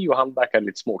pandemi och han verkar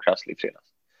lite småkrasslig i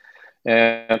fredags.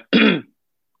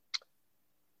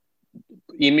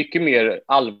 I mycket mer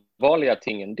allvarliga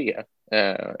ting än det.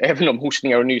 Även om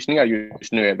hostningar och nysningar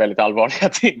just nu är väldigt allvarliga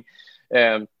ting.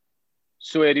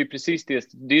 Så är det ju precis det.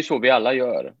 Det är så vi alla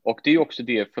gör. Och det är också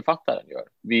det författaren gör.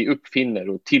 Vi uppfinner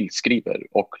och tillskriver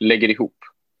och lägger ihop.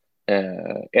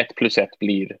 1 + 1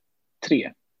 blir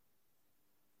 3.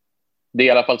 Det är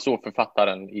i alla fall så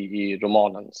författaren i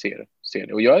romanen ser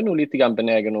det. Och jag är nog lite grann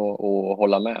benägen att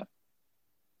hålla med.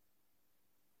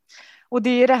 Och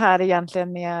det är det här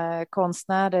egentligen med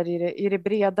konstnärer i det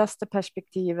bredaste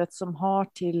perspektivet som har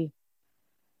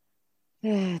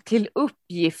till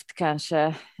uppgift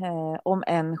kanske, om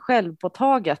en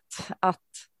självpåtaget, att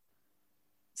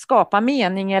skapa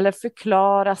mening eller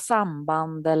förklara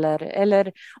samband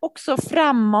eller också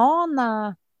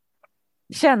frammana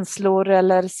känslor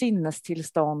eller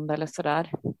sinnestillstånd eller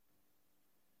sådär.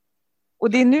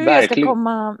 Och det är nu jag ska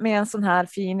komma med en sån här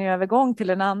fin övergång till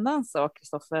en annan sak,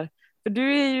 Kristoffer. För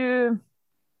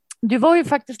du var ju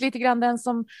faktiskt lite grann den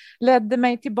som ledde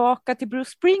mig tillbaka till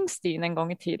Bruce Springsteen en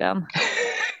gång i tiden.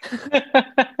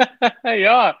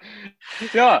 Ja.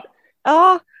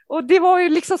 Ja, och det var ju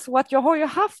liksom så att jag har ju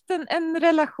haft en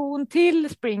relation till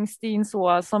Springsteen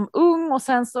så som ung, och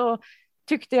sen så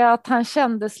tyckte jag att han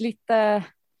kändes lite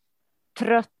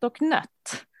trött och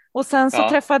nött. Och sen så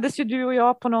träffades ju du och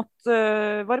jag på något,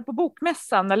 var det på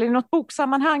bokmässan eller i något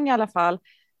boksammanhang i alla fall,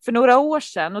 för några år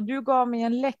sedan, och du gav mig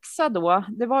en läxa då.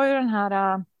 Det var ju den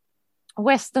här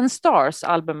Western Stars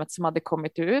albumet som hade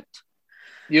kommit ut.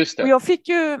 Just det. Och jag fick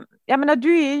ju, jag menar,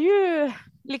 du är ju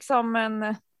liksom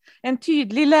en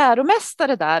tydlig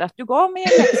läromästare där, att du gav mig en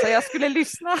läxa.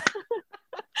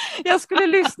 Jag skulle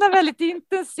lyssna väldigt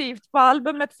intensivt på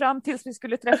albumet fram tills vi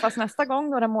skulle träffas nästa gång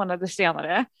några månader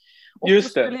senare. Och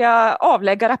just då skulle jag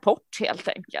avlägga rapport helt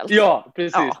enkelt. Ja,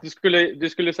 precis. Ja. Du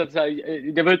skulle så att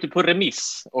säga, det var ute på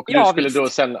remiss och du skulle då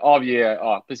sen avge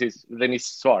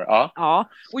remissvar. Ja,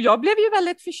 och jag blev ju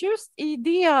väldigt förtjust i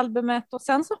det albumet, och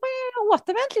sen så har jag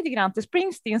återvänt lite grann till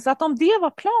Springsteen, så att om det var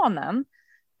planen,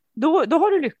 då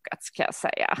har du lyckats, kan jag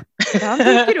säga. Han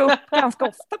dyker upp ganska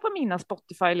ofta på mina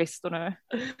Spotify-listor nu.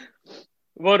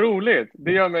 Vad roligt,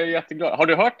 det gör mig jätteglad. Har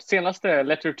du hört senaste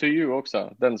Letter to You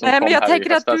också? Den som Nej, men jag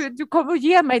tänker att du kommer att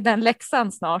ge mig den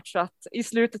läxan snart, så att i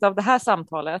slutet av det här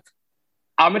samtalet.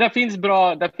 Ja, men det finns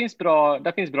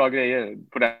bra grejer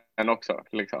på den också.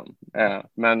 Liksom.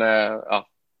 Ja.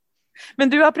 Men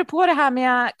du, apropå det här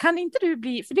med, kan inte du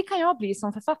bli, för det kan jag bli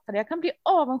som författare, jag kan bli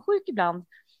avundsjuk ibland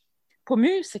på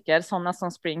musiker, sådana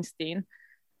som Springsteen,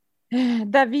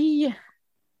 där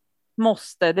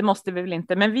det måste vi väl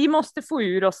inte, men vi måste få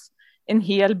ur oss en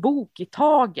hel bok i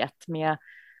taget med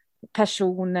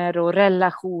personer och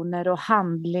relationer och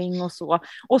handling och så.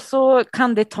 Och så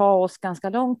kan det ta oss ganska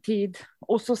lång tid,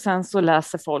 och sen så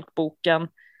läser folk boken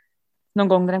någon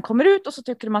gång när den kommer ut, och så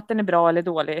tycker de att den är bra eller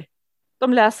dålig.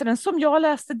 De läser den som jag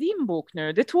läste din bok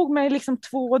nu. Det tog mig liksom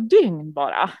 2 dygn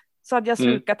bara, så hade jag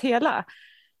slukat hela.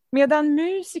 Medan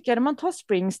musiker, om man tar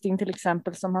Springsteen till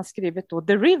exempel, som har skrivit då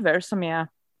The River, som är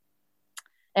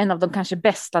en av de kanske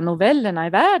bästa novellerna i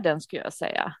världen, skulle jag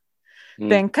säga.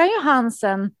 Den kan ju han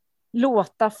sen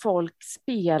låta folk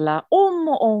spela om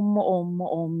och om och om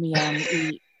och om igen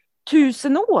i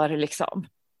 1000 år liksom.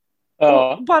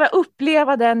 Ja. Och bara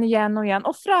uppleva den igen och igen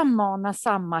och frammana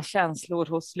samma känslor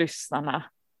hos lyssnarna.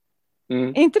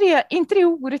 Är inte det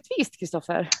orättvist,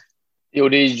 Kristoffer? Jo,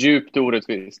 det är djupt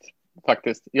orättvist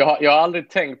faktiskt. Jag har aldrig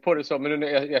tänkt på det så, men nu,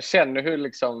 jag känner hur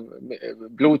liksom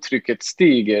blodtrycket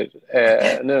stiger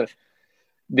nu.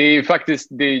 Det är ju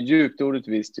faktiskt djupt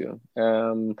orättvist ju.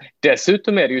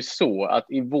 Dessutom är det ju så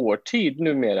att i vår tid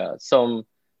numera som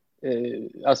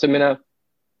alltså jag menar,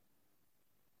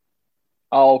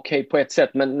 ja okej, på ett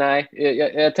sätt, men nej,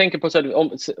 jag tänker på så att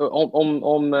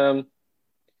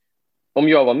om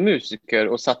jag var musiker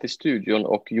och satt i studion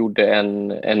och gjorde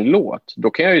en låt,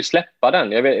 då kan jag ju släppa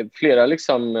den. Jag vet, flera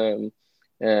liksom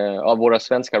av våra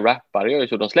svenska rappare gör ju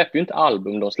så. De släpper ju inte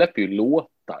album, de släpper ju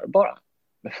låtar bara.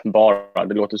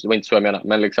 Det låter så, det var inte så jag menar.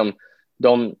 Men liksom,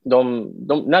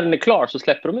 när den är klar så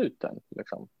släpper de ut den.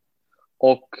 Liksom.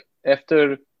 Och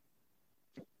efter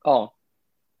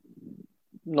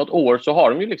något år så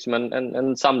har de ju liksom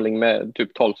en samling med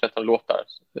typ 12-13 låtar.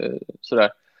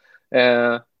 Sådär.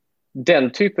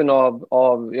 Den typen av,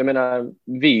 jag menar,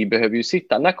 vi behöver ju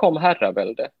sitta. När kom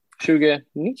Herravälde?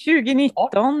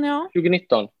 2019, ja.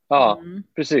 2019, ja,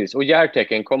 precis. Och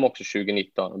Järtecken kom också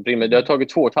 2019. Det har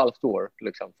tagit 2,5 år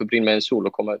liksom, för Brinn med en sol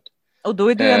att komma ut. Och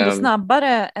då är du ändå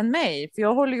snabbare än mig, för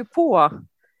jag håller ju på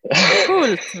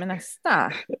fullt med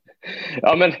nästa.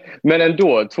 Ja, men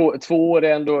ändå, 2 år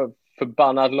är ändå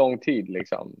förbannat lång tid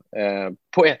liksom,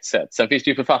 på ett sätt. Sen finns det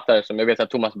ju författare som, jag vet att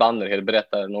Thomas Bannerhed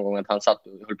berättade någon gång att han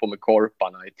höll på med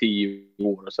korparna i 10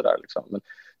 år och sådär liksom. Men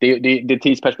det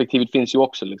tidsperspektivet finns ju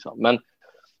också liksom.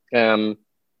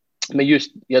 Men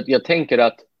just, jag tänker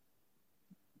att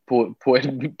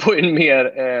på en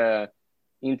mer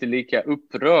inte lika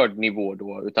upprörd nivå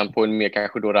då, utan på en mer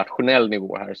kanske då rationell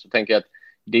nivå här, så tänker jag att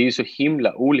det är ju så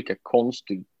himla olika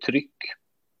konstuttryck.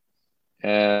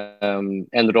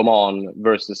 En roman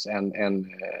versus en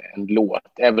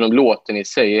låt, även om låten i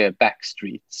sig är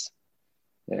Backstreets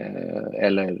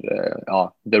eller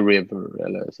The River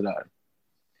eller sådär.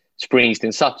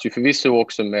 Springsteen satt ju förvisso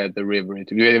också med The River.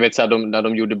 Jag vet så här, när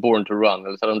de gjorde Born to Run,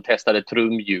 eller så de testade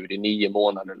trumljud i 9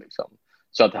 månader liksom.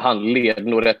 Så att han led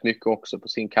nog rätt mycket också på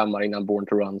sin kammare innan Born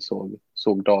to Run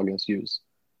såg dagens ljus.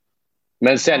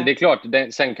 Men sen, det är klart,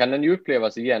 sen kan den ju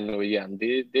upplevas igen och igen.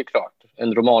 Det är klart.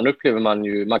 En roman upplever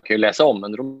man kan ju läsa om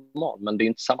en roman, men det är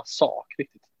inte samma sak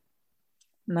riktigt.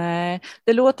 Nej,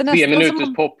 det låter nästan 3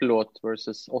 minuters poplåt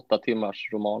versus 8 timmars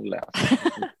romanläsning.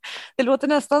 Det låter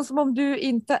nästan som om du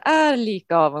inte är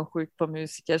lika avundsjuk på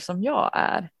musiker som jag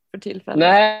är för tillfället.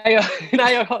 Nej,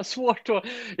 jag har svårt att...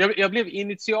 Jag blev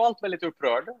initialt väldigt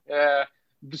upprörd.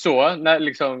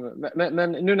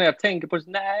 Men nu när jag tänker på det,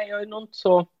 nej, jag är nog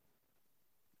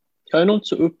inte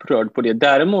så upprörd på det.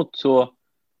 Däremot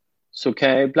så kan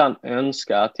jag ibland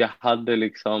önska att jag hade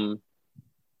liksom...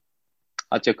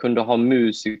 Att jag kunde ha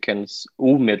musikens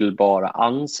omedelbara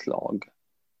anslag.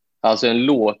 Alltså en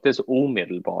låt är så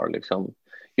omedelbar liksom.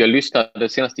 Jag lyssnade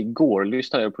senast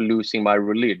igår på Losing My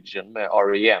Religion med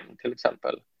R.E.M. till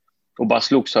exempel. Och bara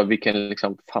slogs av vilken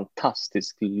liksom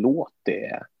fantastisk låt det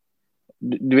är.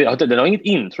 Du vet, den har inget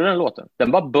intro den låten.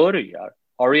 Den bara börjar.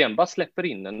 R.E.M. bara släpper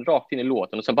in den rakt in i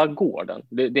låten och sen bara går den.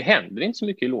 Det händer inte så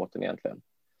mycket i låten egentligen.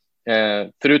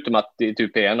 Förutom att det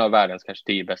typ är en av världens kanske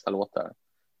 10 bästa låtar.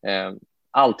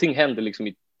 Allting händer liksom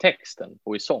i texten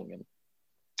och i sången.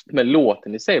 Men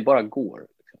låten i sig bara går.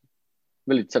 Liksom.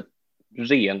 Väldigt så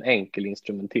ren, enkel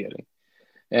instrumentering.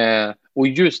 Och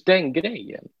just den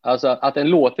grejen, alltså att en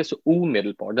låt är så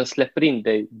omedelbar, den släpper in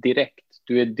dig direkt.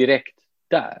 Du är direkt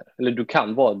där, eller du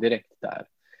kan vara direkt där.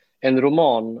 En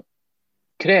roman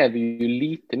kräver ju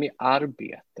lite mer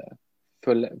arbete.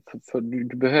 För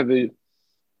du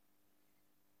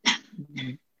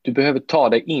behöver ta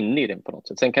dig in i den på något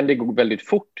sätt. Sen kan det gå väldigt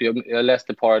fort. Jag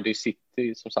läste Paradise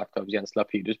City som sagt av Jens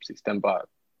Lapidus precis. Den bara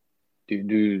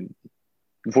du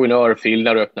får en örfil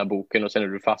när du öppnar boken och sen är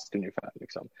du fast ungefär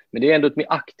liksom. Men det är ändå ett mer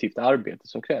aktivt arbete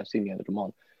som krävs in i en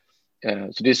roman.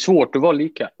 Så det är svårt att vara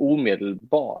lika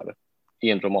omedelbar i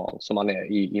en roman som man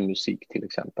är i musik till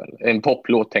exempel. En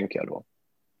poplåt tänker jag då.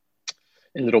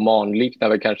 En roman liknar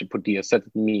väl kanske på det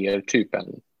sättet mer typ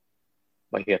en,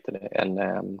 vad heter det,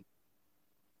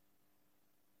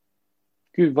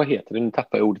 Gud, vad heter det? Nu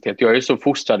tappar jag ordet helt. Jag är så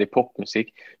fostrad i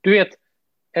popmusik. Du vet,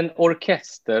 en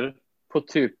orkester på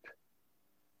typ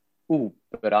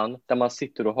operan där man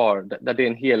sitter och har, där det är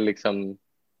en hel liksom...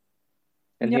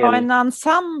 En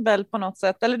ensemble på något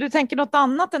sätt. Eller du tänker något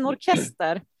annat än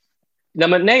orkester?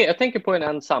 Nej, jag tänker på en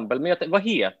ensemble. Men vad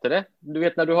heter det? Du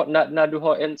vet när du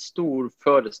har en stor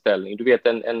föreställning. Du vet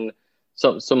en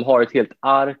som har ett helt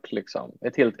ark liksom.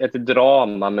 Ett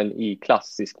drama men i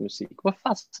klassisk musik. Vad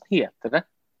fast heter det?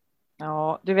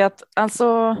 Ja, du vet,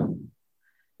 alltså...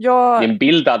 Jag... Det är en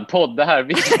bildad podd det här.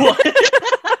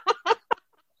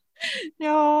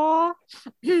 Ja,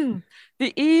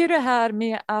 det är ju det här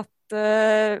med att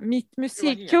mitt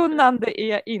musikkunnande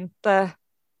är inte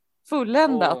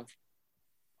fulländat.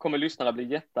 Kommer lyssnarna bli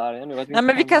jättearga nu? Nej,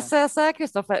 men vi kan säga så här,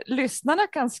 Kristoffer. Lyssnarna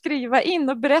kan skriva in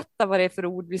och berätta vad det är för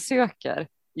ord vi söker.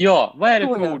 Ja, vad är det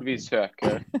för ord vi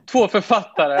söker? 2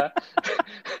 författare.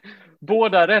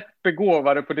 Båda rätt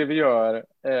begåvade på det vi gör.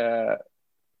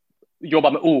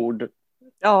 Jobbar med ord.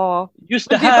 Ja. Just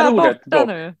det här ordet.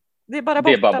 Nu. Det är bara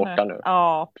borta nu.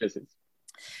 Ja, precis.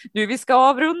 Du, vi ska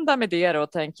avrunda med det då,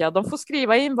 tänker jag. De får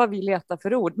skriva in vad vi letar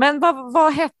för ord. Men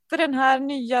vad hette den här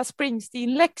nya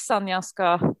Springsteen-läxan jag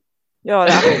ska göra?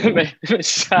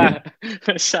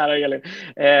 men kära Elin.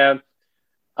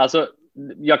 Alltså,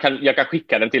 jag kan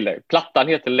skicka den till dig. Plattan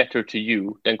heter Letter to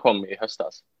You. Den kom i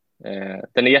höstas.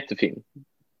 Den är jättefin.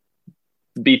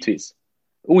 Bitvis.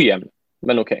 Ojämn,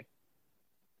 men okej.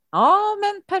 Ja,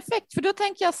 men perfekt. För då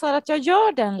tänker jag så här att jag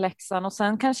gör den läxan och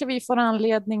sen kanske vi får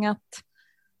anledning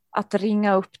att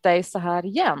ringa upp dig så här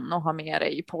igen och ha med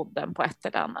dig i podden på ett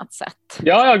eller annat sätt.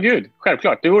 Ja, gud.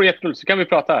 Självklart. Det vore jätteroligt. Så kan vi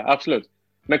prata, absolut.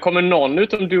 Men kommer någon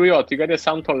utom du och jag tycka det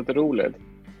samtalet är roligt?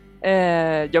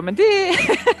 Ja, men det...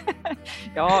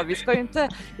 ja, vi ska ju inte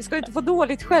få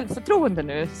dåligt självförtroende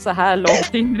nu så här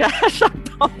långt in i det här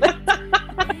samtalet.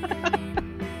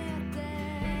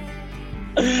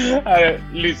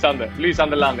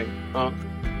 Lysande landning.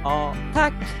 Ja,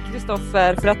 tack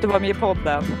Kristoffer för att du var med i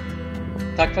podden.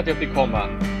 Tack för att jag fick komma.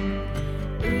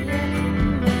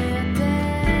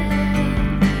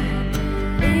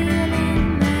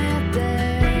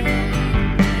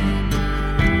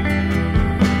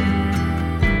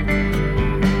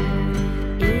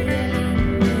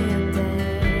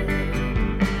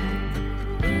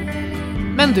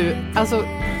 Men du, alltså,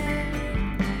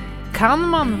 kan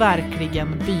man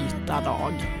verkligen byta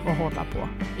lag och hålla på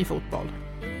i fotboll?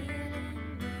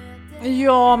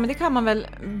 Ja, men det kan man väl.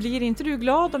 Blir inte du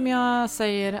glad om jag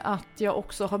säger att jag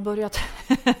också har börjat...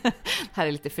 det här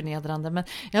är lite förnedrande, men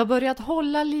jag har börjat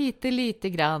hålla lite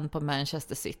grann på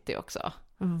Manchester City också.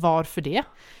 Varför det?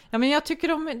 Ja, men jag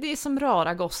tycker det är som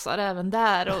rara gossar även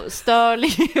där, och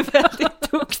Sterling är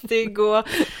väldigt duktig och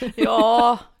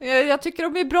ja, jag tycker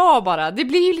de är bra bara. Det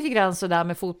blir lite grann så där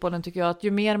med fotbollen, tycker jag, att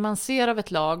ju mer man ser av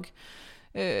ett lag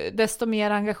desto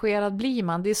mer engagerad blir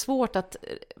man. Det är svårt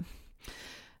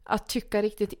att tycka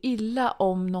riktigt illa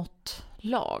om något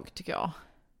lag, tycker jag.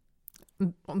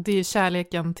 Det är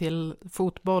kärleken till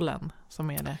fotbollen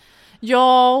som är det.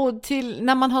 Ja, och till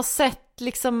när man har sett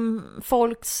liksom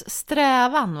folks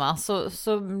strävan, va,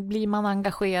 så blir man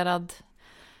engagerad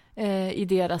i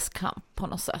deras kamp på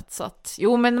något sätt. Så att,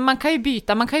 jo, men man kan ju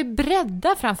byta, man kan ju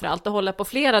bredda framförallt och hålla på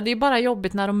flera. Det är ju bara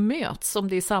jobbigt när de möts om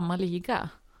det är samma liga.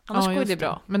 Annars går det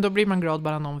bra. Men då blir man glad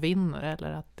bara någon vinner.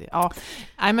 Eller att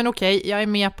nej, men okej, jag är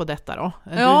med på detta då.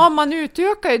 Ja, man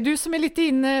utökar ju. Du som är lite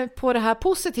inne på det här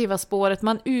positiva spåret.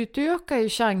 Man utökar ju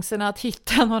chanserna att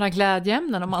hitta några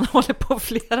glädjeämnen om man håller på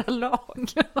flera lag.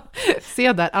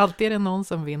 Se där, alltid är det någon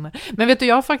som vinner. Men vet du,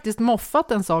 jag har faktiskt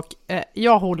moffat en sak.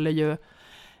 Jag håller ju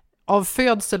av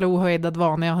födsel och ohejdad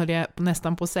vana, jag höll jag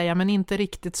nästan på att säga, men inte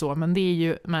riktigt så. Men det är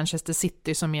ju Manchester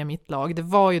City som är mitt lag. Det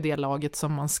var ju det laget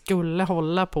som man skulle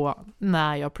hålla på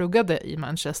när jag pluggade i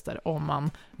Manchester, om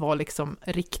man var liksom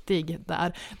riktig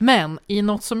där. Men i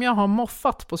något som jag har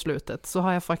moffat på slutet så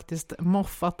har jag faktiskt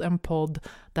moffat en podd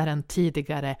där en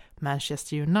tidigare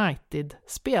Manchester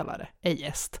United-spelare är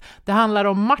gäst. Det handlar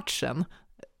om matchen,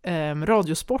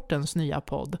 Radiosportens nya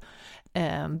podd,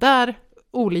 där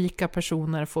olika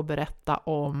personer får berätta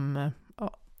om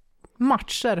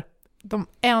matcher.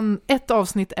 Ett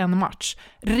avsnitt, en match.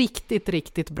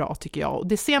 Riktigt bra tycker jag. Och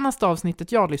det senaste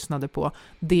avsnittet jag lyssnade på,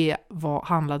 det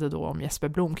handlade då om Jesper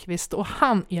Blomqvist. Och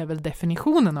han är väl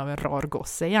definitionen av en rar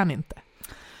gosse, är han inte?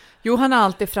 Jo, han har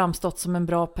alltid framstått som en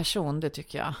bra person, det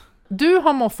tycker jag. Du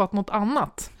har moffat något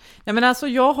annat. Ja, men alltså,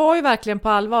 jag har ju verkligen på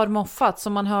allvar moffat,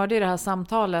 som man hörde i det här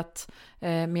samtalet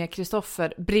med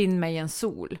Kristoffer, Brinn mig en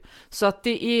sol. Så att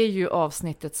det är ju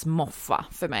avsnittets moffa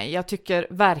för mig. Jag tycker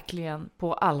verkligen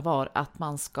på allvar att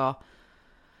man ska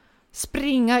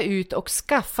springa ut och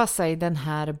skaffa sig den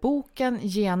här boken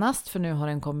genast, för nu har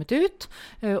den kommit ut.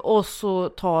 Och så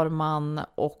tar man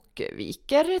och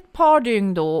viker ett par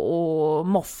dygn då och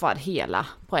moffar hela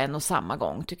på en och samma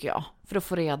gång, tycker jag. För att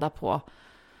få reda på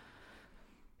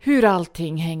hur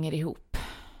allting hänger ihop.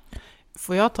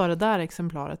 Får jag ta det där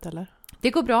exemplaret eller? Det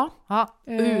går bra. Ja,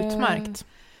 utmärkt.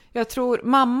 Jag tror,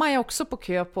 mamma är också på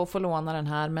kö på att få låna den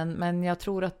här, men jag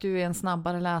tror att du är en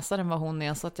snabbare läsare än vad hon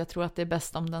är, så att jag tror att det är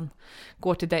bäst om den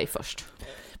går till dig först.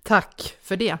 Tack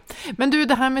för det. Men du,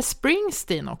 det här med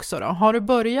Springsteen också då, har du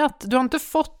börjat? Du har inte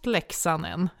fått läxan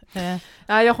än?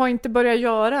 Ja, jag har inte börjat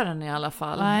göra den i alla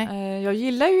fall. Nej. Jag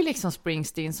gillar ju liksom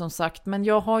Springsteen som sagt, men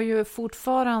jag har ju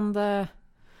fortfarande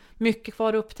mycket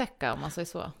kvar att upptäcka, om man säger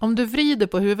så. Om du vrider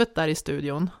på huvudet där i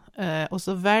studion och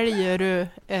så väljer du...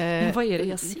 Vad är det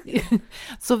jag ser?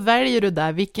 Så väljer du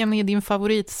där, vilken är din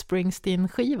favorit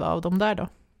Springsteen-skiva av de där då?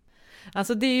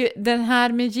 Alltså det är ju, den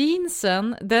här med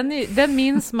jeansen, den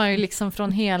minns man ju liksom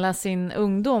från hela sin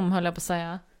ungdom, höll jag på att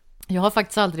säga. Jag har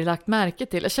faktiskt aldrig lagt märke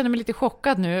till. Jag känner mig lite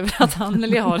chockad nu över att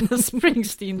Anneli har en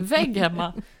Springsteen-vägg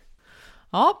hemma.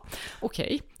 Ja,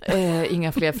 okej.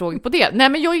 Inga fler frågor på det. Nej,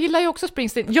 men jag gillar ju också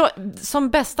Springsteen. Som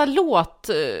bästa låt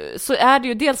så är det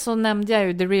ju, dels så nämnde jag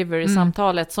ju The River i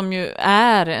samtalet, som ju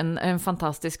är en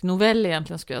fantastisk novell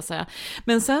egentligen, skulle jag säga.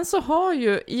 Men sen så har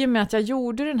ju, i och med att jag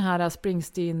gjorde den här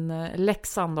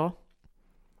Springsteen-läxan då,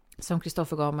 som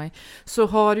Kristoffer gav mig, så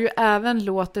har ju även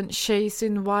låten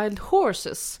Chasing Wild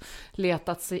Horses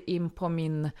letat sig in på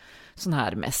min sån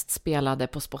här mest spelade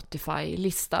på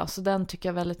Spotify-lista. Så den tycker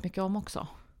jag väldigt mycket om också.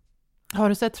 Har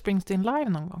du sett Springsteen live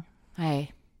någon gång?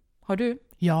 Nej. Har du?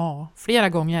 Ja, flera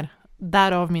gånger.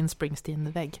 Därav min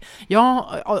Springsteen-vägg.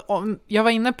 Jag var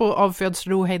inne på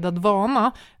avfödsel ohejdad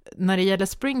vana. När det gäller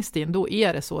Springsteen, då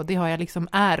är det så. Det har jag liksom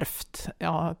ärvt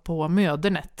på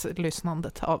mödernet,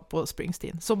 lyssnandet på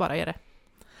Springsteen. Så bara är det.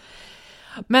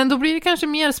 Men då blir det kanske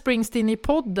mer Springsteen i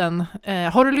podden.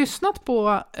 Har du lyssnat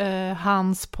på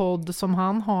hans podd som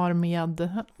han har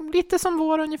med, lite som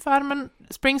vår ungefär, men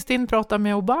Springsteen pratar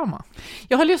med Obama?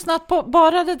 Jag har lyssnat på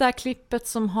bara det där klippet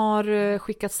som har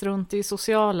skickats runt i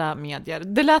sociala medier.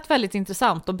 Det lät väldigt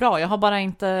intressant och bra. Jag har bara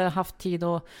inte haft tid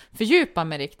att fördjupa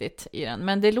mig riktigt i den.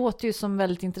 Men det låter ju som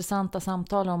väldigt intressanta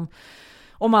samtal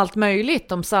om allt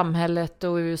möjligt, om samhället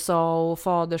och USA och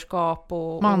faderskap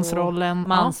och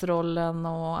mansrollen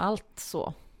och allt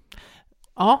så.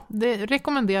 Ja, det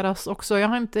rekommenderas också. Jag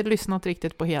har inte lyssnat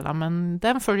riktigt på hela, men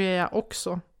den följer jag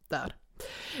också där.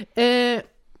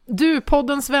 Du,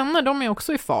 poddens vänner, de är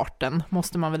också i farten,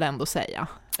 måste man väl ändå säga.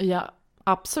 Ja,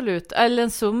 absolut.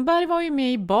 Ellen Sundberg var ju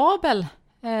med i Babel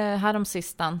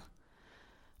häromsistan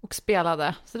och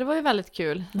spelade, så det var ju väldigt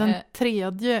kul. Den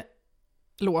tredje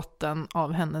låten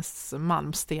av hennes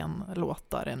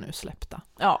Malmsten-låtar är nu släppta.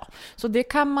 Ja, så det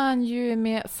kan man ju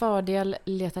med fördel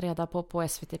leta reda på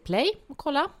SVT Play och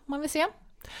kolla om man vill se.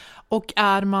 Och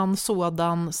är man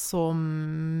sådan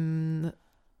som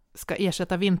ska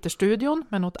ersätta Vinterstudion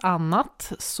med något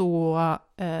annat, så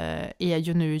är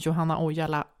ju nu Johanna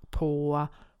Ojala på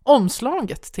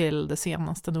omslaget till det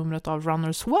senaste numret av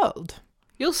Runner's World.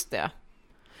 Just det.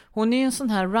 Hon är ju en sån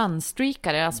här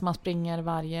runstreakare, alltså man springer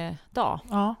varje dag.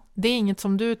 Ja, det är inget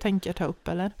som du tänker ta upp,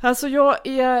 eller? Alltså jag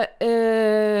är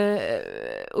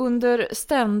under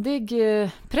ständig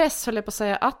press, höll jag på att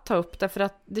säga, att ta upp det. För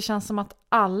att det känns som att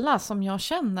alla som jag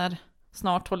känner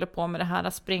snart håller på med det här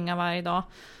att springa varje dag.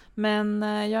 Men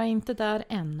jag är inte där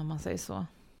än, om man säger så.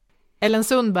 Ellen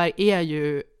Sundberg är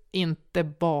ju inte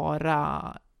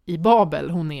bara i Babel,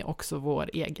 hon är också vår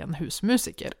egen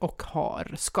husmusiker och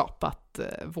har skapat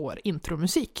vår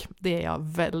intromusik. Det är jag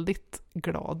väldigt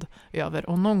glad över,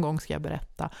 och någon gång ska jag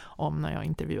berätta om när jag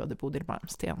intervjuade Bodil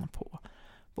Malmsten på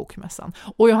Bokmässan.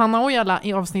 Och Johanna Ojala,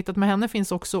 i avsnittet med henne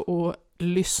finns också att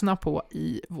lyssna på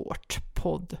i vårt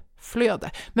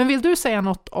poddflöde. Men vill du säga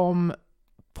något om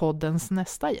poddens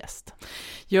nästa gäst?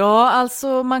 Ja,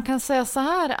 alltså man kan säga så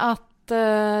här att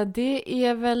det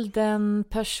är väl den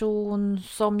person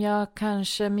som jag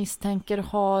kanske misstänker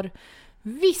har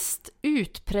visst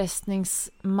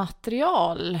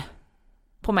utpressningsmaterial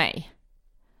på mig.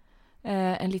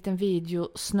 En liten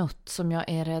videosnutt som jag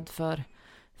är rädd för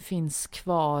finns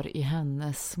kvar i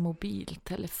hennes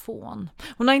mobiltelefon.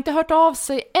 Hon har inte hört av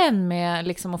sig än med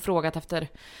liksom och frågat efter,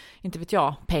 inte vet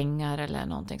jag, pengar eller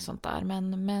någonting sånt där.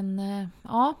 Men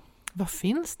ja. Vad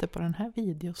finns det på den här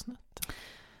videosnutten?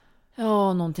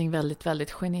 Ja, någonting väldigt,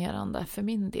 väldigt generande för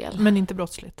min del. Men inte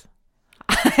brottsligt?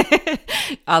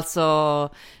 Alltså,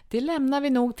 det lämnar vi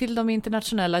nog till de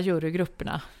internationella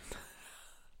jurygrupperna.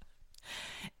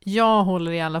 Jag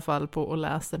håller i alla fall på att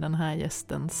läsa den här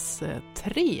gästens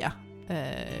 3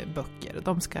 böcker.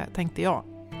 De ska, tänkte jag,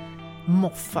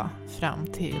 moffa fram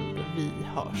till vi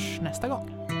hörs nästa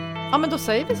gång. Ja, men då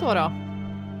säger vi så då.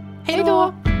 Hej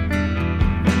då!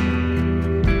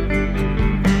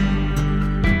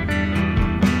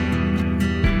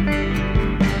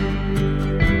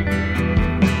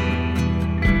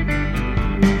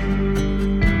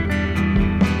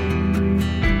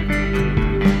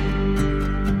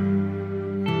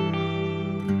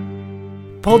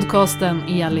 Podcasten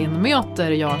Elin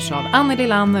möter görs av Anneli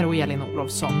Lanner och Elin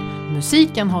Olofsson.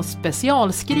 Musiken har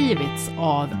specialskrivits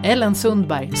av Ellen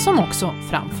Sundberg som också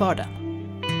framför den.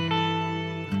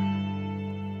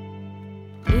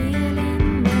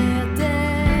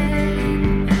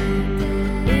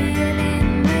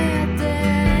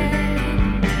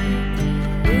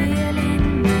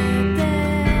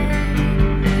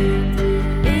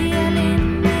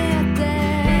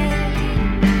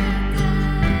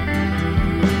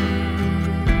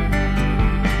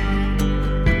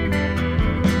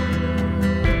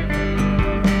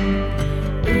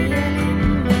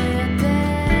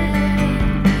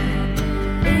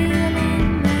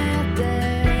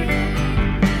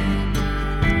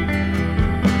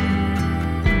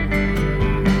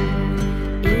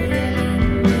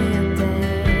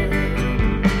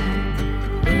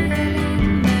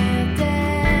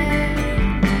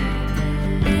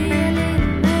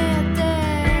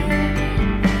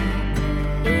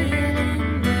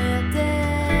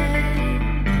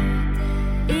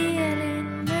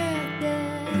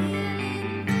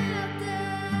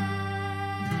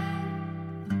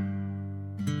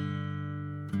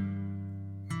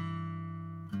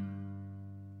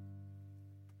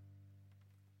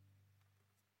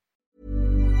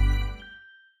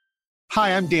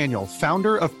 Hi, I'm Daniel,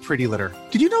 founder of Pretty Litter.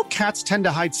 Did you know cats tend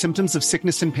to hide symptoms of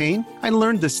sickness and pain? I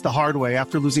learned this the hard way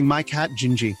after losing my cat,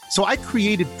 Gingy. So I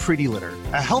created Pretty Litter,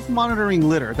 a health monitoring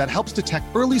litter that helps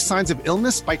detect early signs of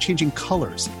illness by changing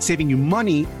colors, saving you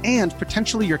money and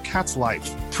potentially your cat's life.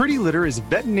 Pretty Litter is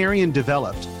veterinarian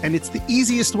developed, and it's the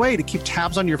easiest way to keep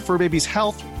tabs on your fur baby's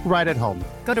health right at home.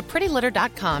 Go to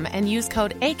prettylitter.com and use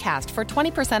code ACAST for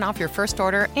 20% off your first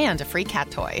order and a free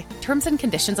cat toy. Terms and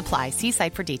conditions apply. See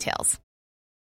site for details.